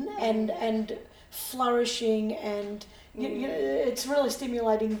clean and flourishing, and it's really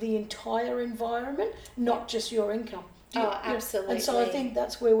stimulating the entire environment, not just your income. Absolutely. And so I think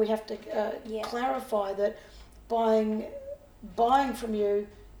that's where we have to clarify that buying from you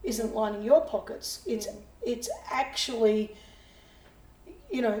isn't lining your pockets. It's actually,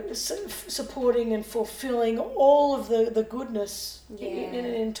 supporting and fulfilling all of the goodness in an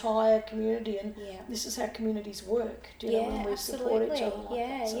entire community, and this is how communities work. When we support each other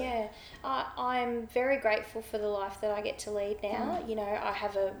like that. I'm very grateful for the life that I get to lead now. I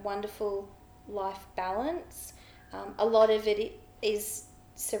have a wonderful life balance. A lot of it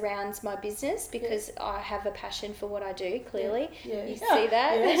surrounds my business, because I have a passion for what I do, clearly. You see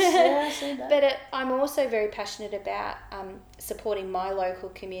that? Yes, I see that. But I'm also very passionate about supporting my local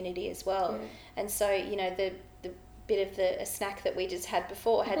community as well. And so, the bit of a snack that we just had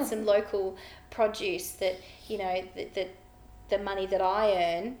before had some local produce that, the money that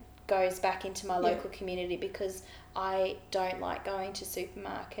I earn goes back into my local community, because I don't like going to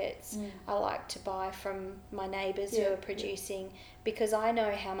supermarkets. I like to buy from my neighbours who are producing, because I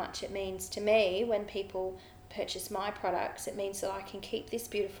know how much it means to me when people purchase my products. It means that I can keep this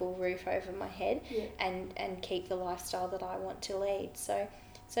beautiful roof over my head and keep the lifestyle that I want to lead. So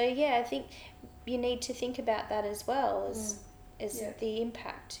I think you need to think about that as well as the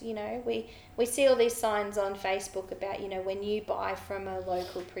impact. We see all these signs on Facebook about, when you buy from a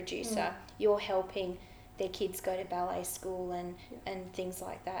local producer, you're helping their kids go to ballet school and things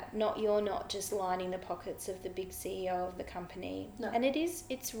like that. You're not just lining the pockets of the big CEO of the company. No. And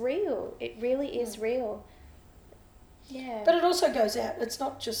it's real. It really is real. Yeah. But it also goes out. It's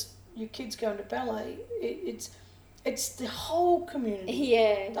not just your kids going to ballet. It's the whole community.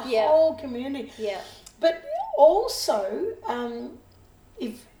 Yeah. The whole community. Yeah. But also,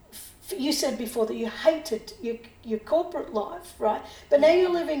 if you said before that you hated your corporate life, right? But now you're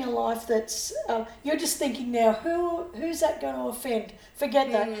living a life that's you're just thinking now, who's that going to offend?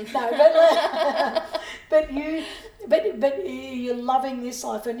 Forget that. No, but you're loving this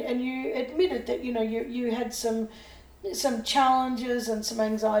life, and you admitted that you had some challenges and some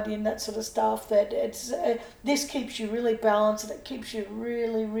anxiety and that sort of stuff, that it's this keeps you really balanced, and it keeps you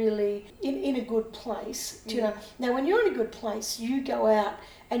really, really in a good place. Now when you're in a good place, you go out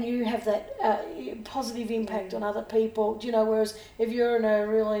and you have that positive impact on other people, whereas if you're in a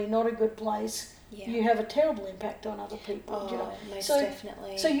really not a good place, you have a terrible impact on other people. Most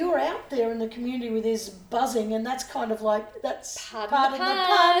definitely. So you're out there in the community with this buzzing, and that's kind of like, that's Pardon part the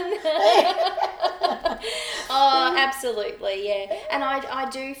of the pun. Oh, absolutely, yeah. And I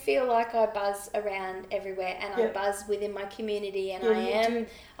do feel like I buzz around everywhere, and I buzz within my community, and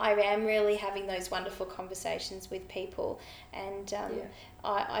I am really having those wonderful conversations with people. And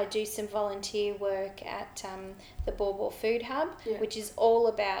I do some volunteer work at the Bawbaw Food Hub, which is all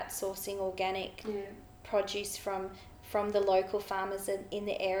about sourcing organic produce from the local farmers in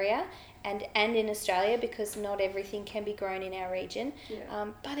the area and in Australia, because not everything can be grown in our region.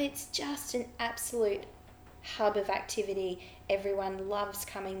 But it's just an absolute hub of activity. Everyone loves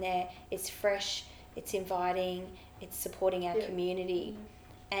coming there. It's fresh, it's inviting, it's supporting our community.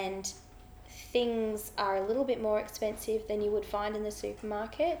 And things are a little bit more expensive than you would find in the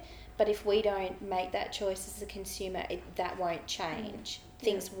supermarket, but if we don't make that choice as a consumer, that won't change.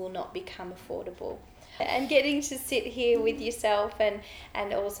 Things will not become affordable. And getting to sit here with yourself and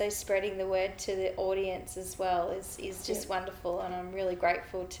also spreading the word to the audience as well is just wonderful, and I'm really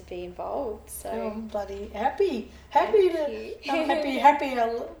grateful to be involved. So I'm bloody happy our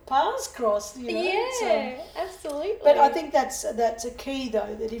paths crossed. You know? Yeah, absolutely. But I think that's a key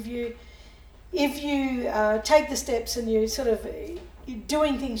though, that if you take the steps and you sort of you're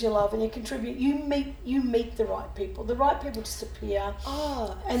doing things you love and you contribute, you meet the right people. The right people just appear.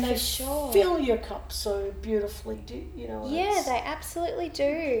 Oh, and they for sure. fill your cup so beautifully. Yeah, they absolutely do.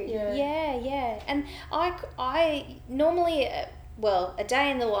 Yeah. And I normally, a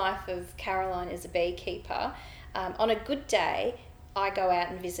day in the life of Caroline as a beekeeper, on a good day, I go out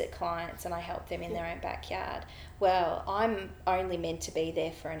and visit clients and I help them in their own backyard. Well, I'm only meant to be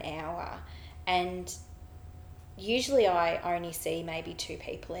there for an hour, and usually I only see maybe 2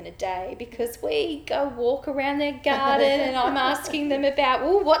 people in a day, because we go walk around their garden and I'm asking them about,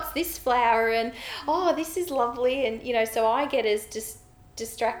 what's this flower, and this is lovely, and so I get as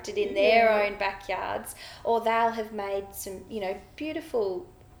distracted in their own backyards, or they'll have made some beautiful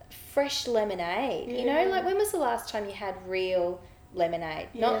fresh lemonade. Like, when was the last time you had real lemonade?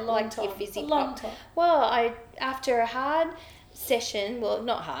 Not like your fizzy pop. Well, after a hard session, well,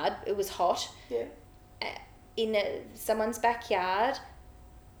 not hard, it was hot. Yeah. In someone's backyard,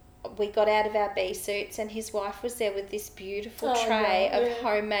 we got out of our bee suits and his wife was there with this beautiful tray of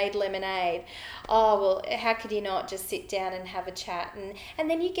homemade lemonade. Oh, well, how could you not just sit down and have a chat? And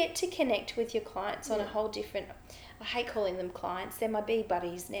then you get to connect with your clients on a whole different... I hate calling them clients. They're my bee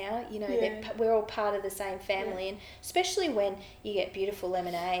buddies now. We're all part of the same family. And especially when you get beautiful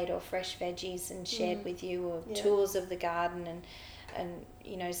lemonade or fresh veggies and shared with you, or tours of the garden, and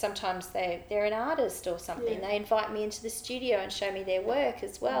sometimes they're an artist or something. They invite me into the studio and show me their work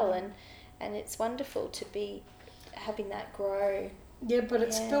as well, and it's wonderful to be having that grow. Yeah, but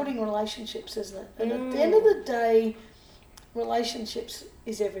it's building relationships, isn't it? And at the end of the day, relationships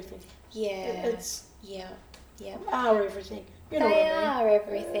is everything. Yeah. Are everything. They are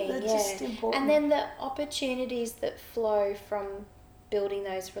everything. That's just important. And then the opportunities that flow from building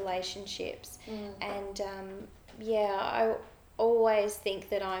those relationships, and I always think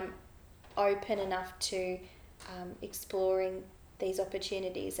that I'm open enough to exploring these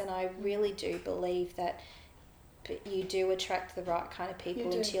opportunities, and I really do believe that you do attract the right kind of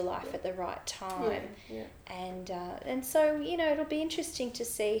people into your life at the right time. And so it'll be interesting to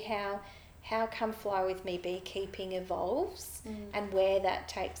see how Come Fly With Me beekeeping evolves and where that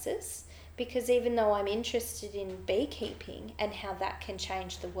takes us, because even though I'm interested in beekeeping and how that can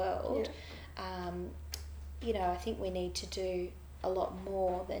change the world, I think we need to do a lot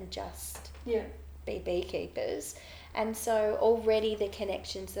more than just be beekeepers. And so already the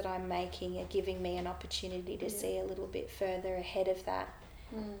connections that I'm making are giving me an opportunity to see a little bit further ahead of that.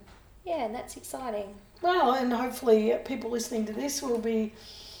 And that's exciting. Well, and hopefully people listening to this will be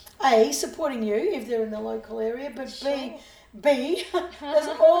A, supporting you if they're in the local area, but B, there's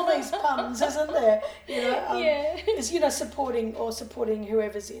all these puns, isn't there? Is supporting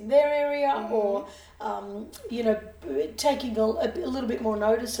whoever's in their area, or taking a little bit more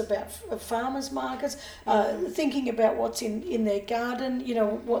notice about farmers markets, thinking about what's in their garden,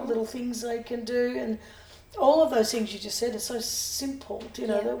 what little things they can do, and all of those things you just said are so simple.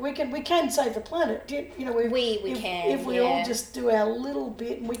 That we can save the planet. We can if we all just do our little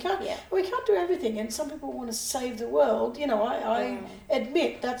bit, and we can't do everything. And some people want to save the world. I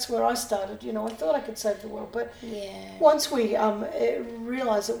admit that's where I started. I thought I could save the world, but once we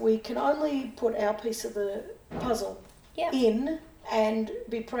realise that we can only put our piece of the puzzle in and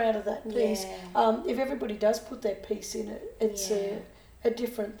be proud of that piece. If everybody does put their piece in it, it's a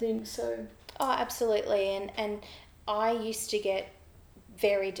different thing. So. Oh, absolutely. And I used to get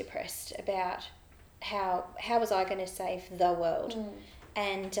very depressed about how was I going to save the world,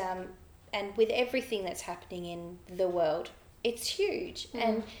 and with everything that's happening in the world, it's huge,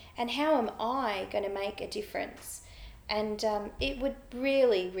 and how am I going to make a difference? And it would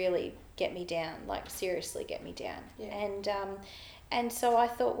really, really get me down, like seriously get me down. And so I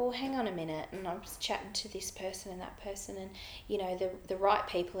thought, well, hang on a minute, and I was chatting to this person and that person, and the right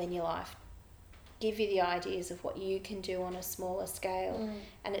people in your life give you the ideas of what you can do on a smaller scale.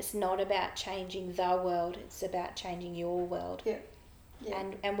 And it's not about changing the world, it's about changing your world.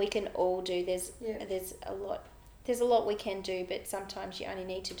 And we can all do, there's a lot we can do, but sometimes you only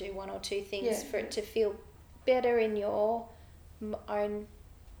need to do 1 or 2 things for it to feel better in your own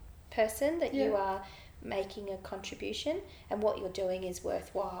person, that you are making a contribution and what you're doing is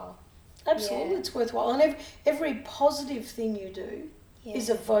worthwhile. Absolutely, it's worthwhile. And every positive thing you do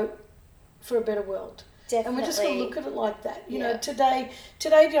is a vote for a better world. Definitely. And we're just going to look at it like that. You know, Yeah. today,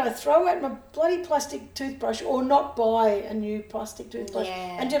 did I throw out my bloody plastic toothbrush or not buy a new plastic toothbrush?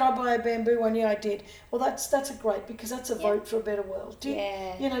 Yeah. And did I buy a bamboo one? Yeah, I did. Well, that's a great, because that's a Yeah. vote for a better world.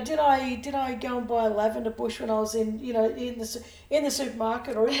 Yeah. You know, did I go and buy a lavender bush when I was in the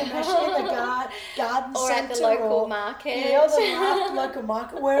supermarket or in the garden Or centre at the local market. Yeah, or the local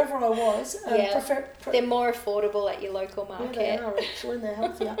market, wherever I was. Yeah. They're more affordable at your local market. Yeah, they are actually, and they're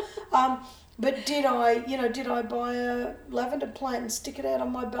healthier. But did I buy a lavender plant and stick it out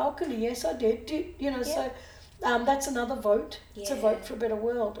on my balcony? Yes, I did. So that's another vote. It's a vote for a better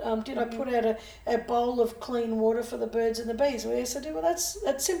world. Did I put out a bowl of clean water for the birds and the bees? Well, yes, I did. Well, that's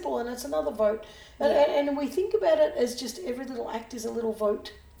simple, and that's another vote. And we think about it as just every little act is a little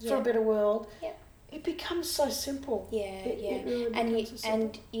vote for a better world. Yeah. It becomes so simple. Yeah, It really becomes so simple.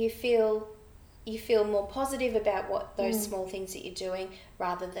 and you feel more positive about what those small things that you're doing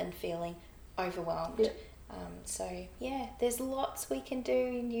rather than feeling overwhelmed. Yeah. There's lots we can do,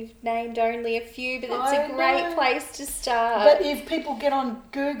 and you've named only a few, but it's I a great know. place to start. But if people get on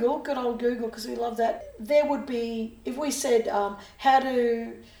Google, good old Google, because we love that, there would be, if we said how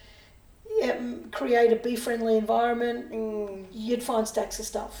to create a bee-friendly environment, you'd find stacks of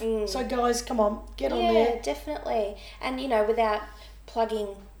stuff. So guys, come on, get on there. Yeah, definitely. And, without plugging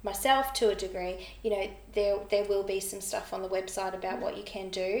myself to a degree, there will be some stuff on the website about what you can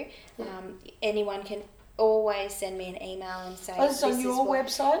do. Anyone can always send me an email and say, Oh, this is on your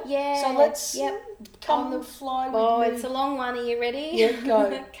website? Yeah. So let's come fly with me. Oh, it's a long one. Are you ready? Yeah,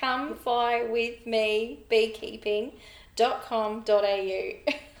 go. Come fly with me,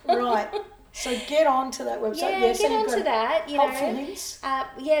 beekeeping.com.au. Right. So get on to that website. Yeah, so get you've onto got that. helpful hints.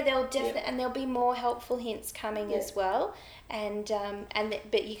 There'll definitely and there'll be more helpful hints coming as well.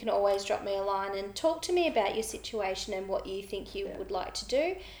 But you can always drop me a line and talk to me about your situation and what you think you would like to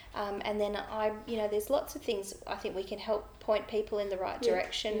do. And then there's lots of things I think we can help point people in the right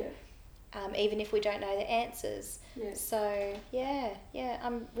direction, even if we don't know the answers. Yeah. So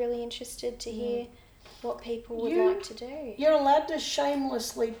I'm really interested to hear what people would like to do. You're allowed to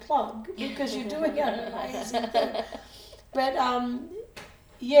shamelessly plug because you're doing an amazing thing. But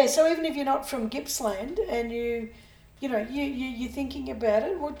so even if you're not from Gippsland and you're thinking about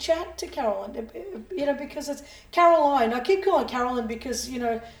it, well, chat to Caroline, because it's Caroline. I keep calling Caroline because,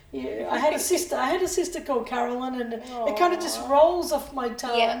 I had a sister called Caroline, and it kind of just rolls off my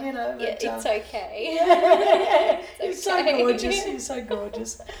tongue, But, it's okay. It's so gorgeous. You're so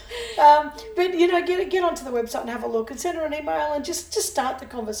gorgeous. But, get onto the website and have a look and send her an email and just start the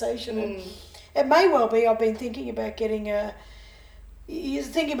conversation. And it may well be I've been thinking about getting a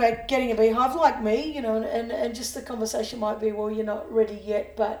beehive like me, and just the conversation might be, well, you're not ready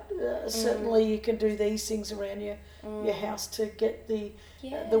yet, but certainly you can do these things around your house to get the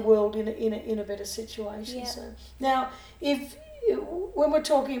world in a better situation. Yeah. So now, when we're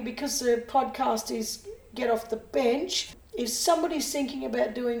talking, because the podcast is Get Off the Bench, if somebody's thinking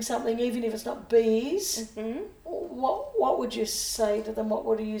about doing something, even if it's not bees, what would you say to them? What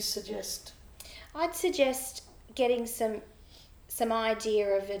would you suggest? I'd suggest getting some idea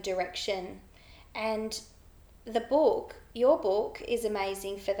of a direction, and your book is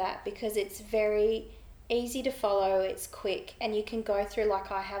amazing for that because it's very easy to follow, it's quick, and you can go through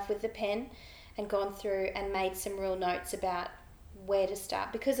like I have with the pen and gone through and made some real notes about where to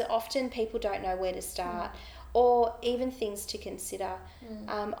start, because often people don't know where to start or even things to consider.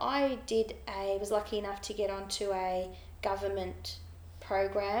 I was lucky enough to get onto a government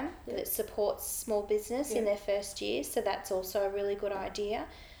program that supports small business in their first year, so that's also a really good idea,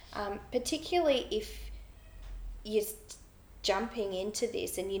 particularly if you're jumping into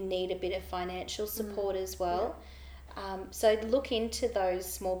this and you need a bit of financial support as well. So look into those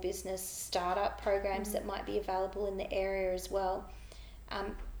small business startup programs that might be available in the area as well.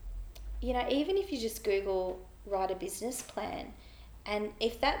 Even if you just Google write a business plan, and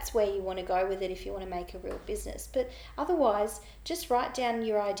if that's where you want to go with it, if you want to make a real business. But otherwise, just write down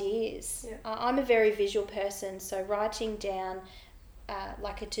your ideas. I'm a very visual person, so writing down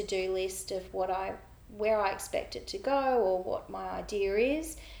like a to-do list of where I expect it to go or what my idea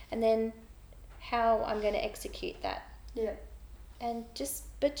is, and then how I'm going to execute that. Yeah. And just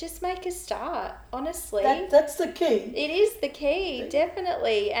make a start, honestly. That's the key. It is the key,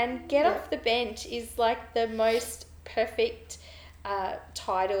 definitely. And Get Off the Bench is like the most perfect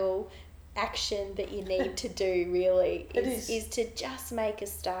title action that you need to do, really. is to just make a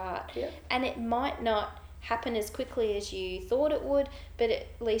start. And it might not happen as quickly as you thought it would, but at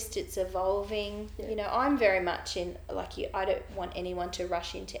least it's evolving. I'm very much in I don't want anyone to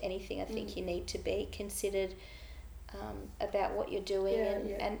rush into anything. I think you need to be considered about what you're doing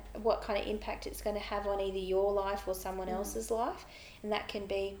and what kind of impact it's going to have on either your life or someone else's life. And that can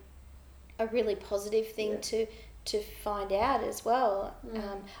be a really positive thing to find out as well.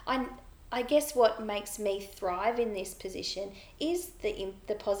 I guess what makes me thrive in this position is the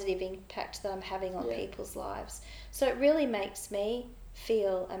positive impact that I'm having on people's lives. So it really makes me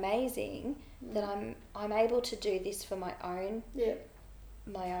feel amazing that I'm able to do this for my own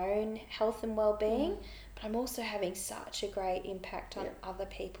health and well-being, but I'm also having such a great impact on other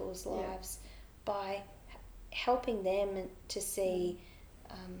people's lives by helping them to see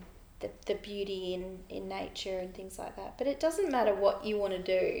the beauty in nature and things like that. But it doesn't matter what you want to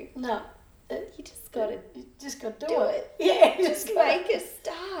do. No. You just got to do it. Yeah, just make a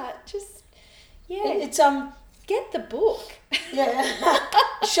start. It's get the book. Yeah.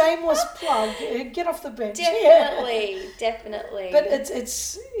 Shameless plug. Get off the bench. Definitely. But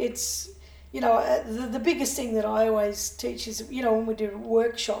it's the biggest thing that I always teach is, when we do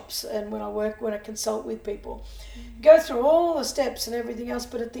workshops and when I consult with people, go through all the steps and everything else,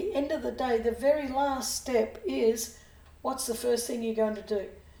 but at the end of the day, the very last step is, what's the first thing you're going to do?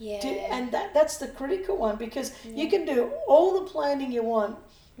 Yeah. And that's the critical one, because you can do all the planning you want,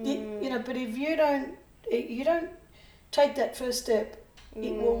 but if you don't take that first step,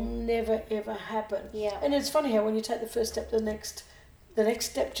 it will never ever happen. Yeah. And it's funny how when you take the first step, the next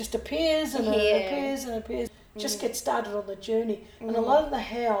step just appears and it appears and appears. Just get started on the journey, and a lot of the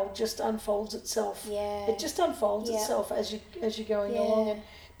how just unfolds itself. Yeah. It just unfolds itself as you're going along,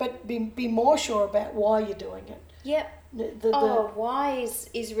 but be more sure about why you're doing it. Yep. Why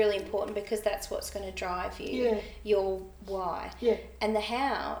is really important, because that's what's going to drive you. Yeah. Your why. Yeah. And the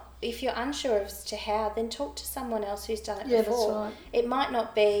how, if you're unsure as to how, then talk to someone else who's done it before. That's right. It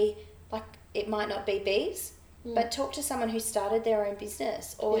might not be bees, but talk to someone who started their own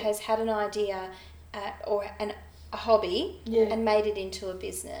business or has had an idea or a hobby and made it into a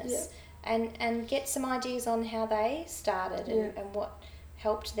business. Yeah. And get some ideas on how they started and what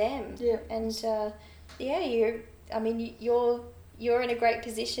helped them. Yeah. And you're in a great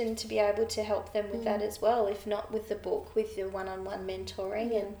position to be able to help them with that as well, if not with the book, with your one-on-one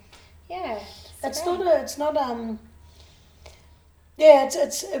mentoring. And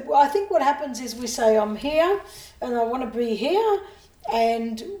I think what happens is we say, I'm here and I want to be here,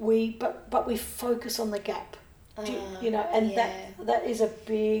 and we focus on the gap. That is a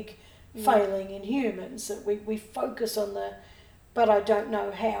big failing in humans, that we focus on but I don't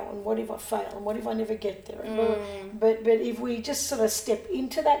know how, and what if I fail, and what if I never get there? But if we just sort of step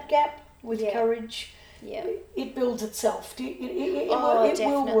into that gap with courage, it builds itself. It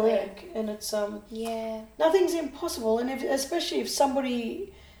will work, and it's nothing's impossible. And especially if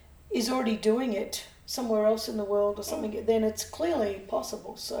somebody is already doing it somewhere else in the world or something, then it's clearly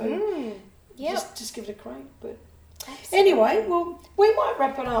possible. So just give it a crank. But anyway, well, we might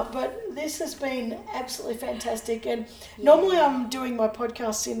wrap it up, but this has been absolutely fantastic. And normally I'm doing my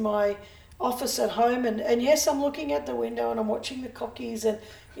podcasts in my office at home, and yes, I'm looking at the window and I'm watching the cockies, and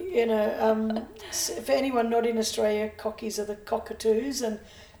for anyone not in Australia, cockies are the cockatoos, and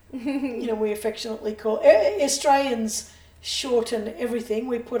we affectionately call Australians shorten everything.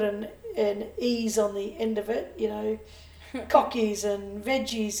 We put an ease on the end of it, cockies and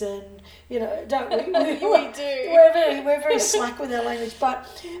veggies, and don't we? We do. We're very slack with our language, but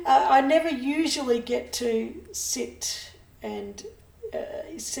I never usually get to sit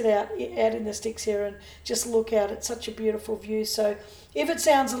out in the sticks here and just look out at such a beautiful view. So if it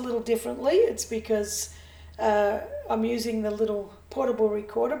sounds a little differently, it's because I'm using the little portable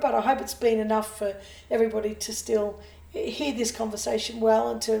recorder, but I hope it's been enough for everybody to still hear this conversation well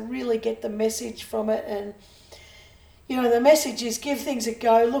and to really get the message from it. And the message is, give things a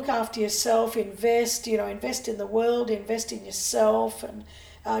go, look after yourself, invest in the world, invest in yourself, and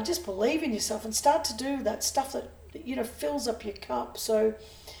just believe in yourself and start to do that stuff that fills up your cup. So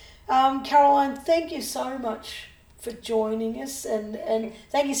Caroline, thank you so much for joining us, and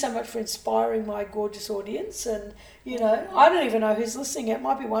thank you so much for inspiring my gorgeous audience. And I don't even know who's listening. It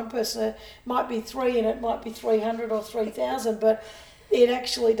might be one person, it might be three, and it might be 300 or 3,000, but it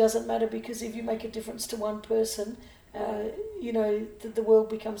actually doesn't matter, because if you make a difference to one person, the world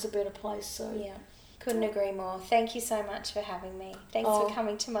becomes a better place. So couldn't agree more. Thank you so much for having me. Thanks for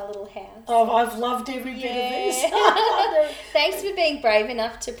coming to my little house. I've loved every bit of this. Thanks for being brave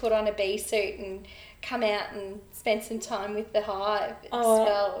enough to put on a bee suit and come out and spend some time with the hive as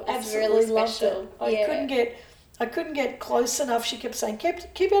well. It was really special. I couldn't get close enough. She kept saying,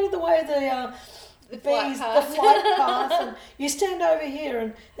 keep out of the way of The flight path, and you stand over here,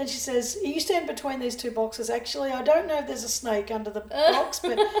 and then she says, you stand between these two boxes. Actually, I don't know if there's a snake under the box,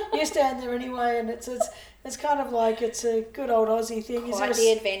 but you stand there anyway, and it's kind of like it's a good old Aussie thing. Quite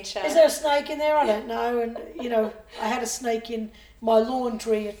the adventure. Is there a snake in there? I don't know. And I had a snake in my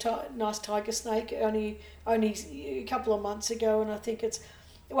laundry, a nice tiger snake, only a couple of months ago, and I think it's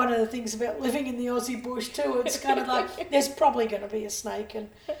one of the things about living in the Aussie bush too. It's kind of like there's probably going to be a snake, and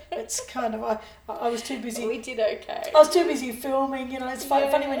it's kind of I was too busy. We did okay. I was too busy filming. It's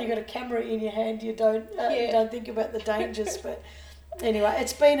funny when you got a camera in your hand, you don't think about the dangers. But anyway,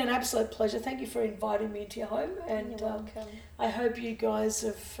 it's been an absolute pleasure. Thank you for inviting me into your home, and You're welcome. I hope you guys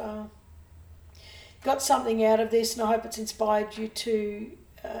have got something out of this, and I hope it's inspired you to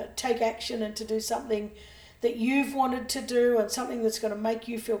take action and to do something that you've wanted to do, and something that's going to make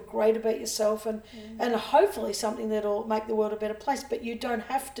you feel great about yourself, and hopefully something that'll make the world a better place. But you don't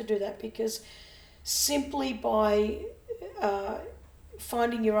have to do that, because simply by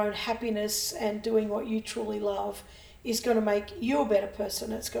finding your own happiness and doing what you truly love is going to make you a better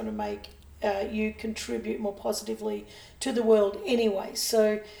person. It's going to make you contribute more positively to the world anyway.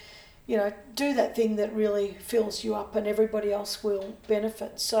 So, do that thing that really fills you up, and everybody else will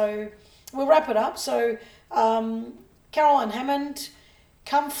benefit. So we'll wrap it up. So Caroline Hammond,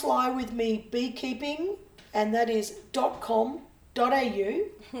 Come Fly With Me Beekeeping, and that is .com.au,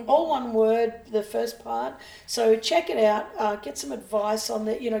 all one word, the first part. So check it out, get some advice on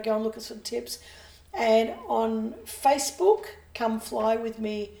that, go and look at some tips. And on Facebook, Come Fly With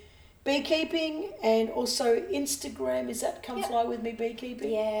Me Beekeeping, and also Instagram, is that Come Fly With Me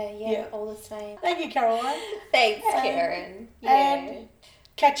Beekeeping? Yeah, all the same. Thank you, Caroline. Thanks, Karen. And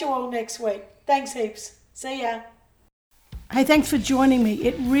catch you all next week. Thanks heaps. See ya. Hey, thanks for joining me.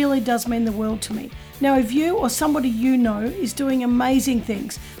 It really does mean the world to me. Now, if you or somebody you know is doing amazing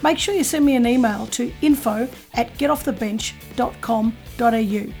things, make sure you send me an email to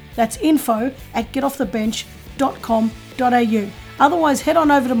info@getoffthebench.com.au. That's info@getoffthebench.com.au. Otherwise, head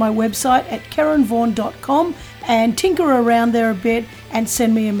on over to my website at karenvaughan.com and tinker around there a bit and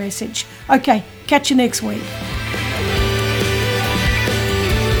send me a message. Okay, catch you next week.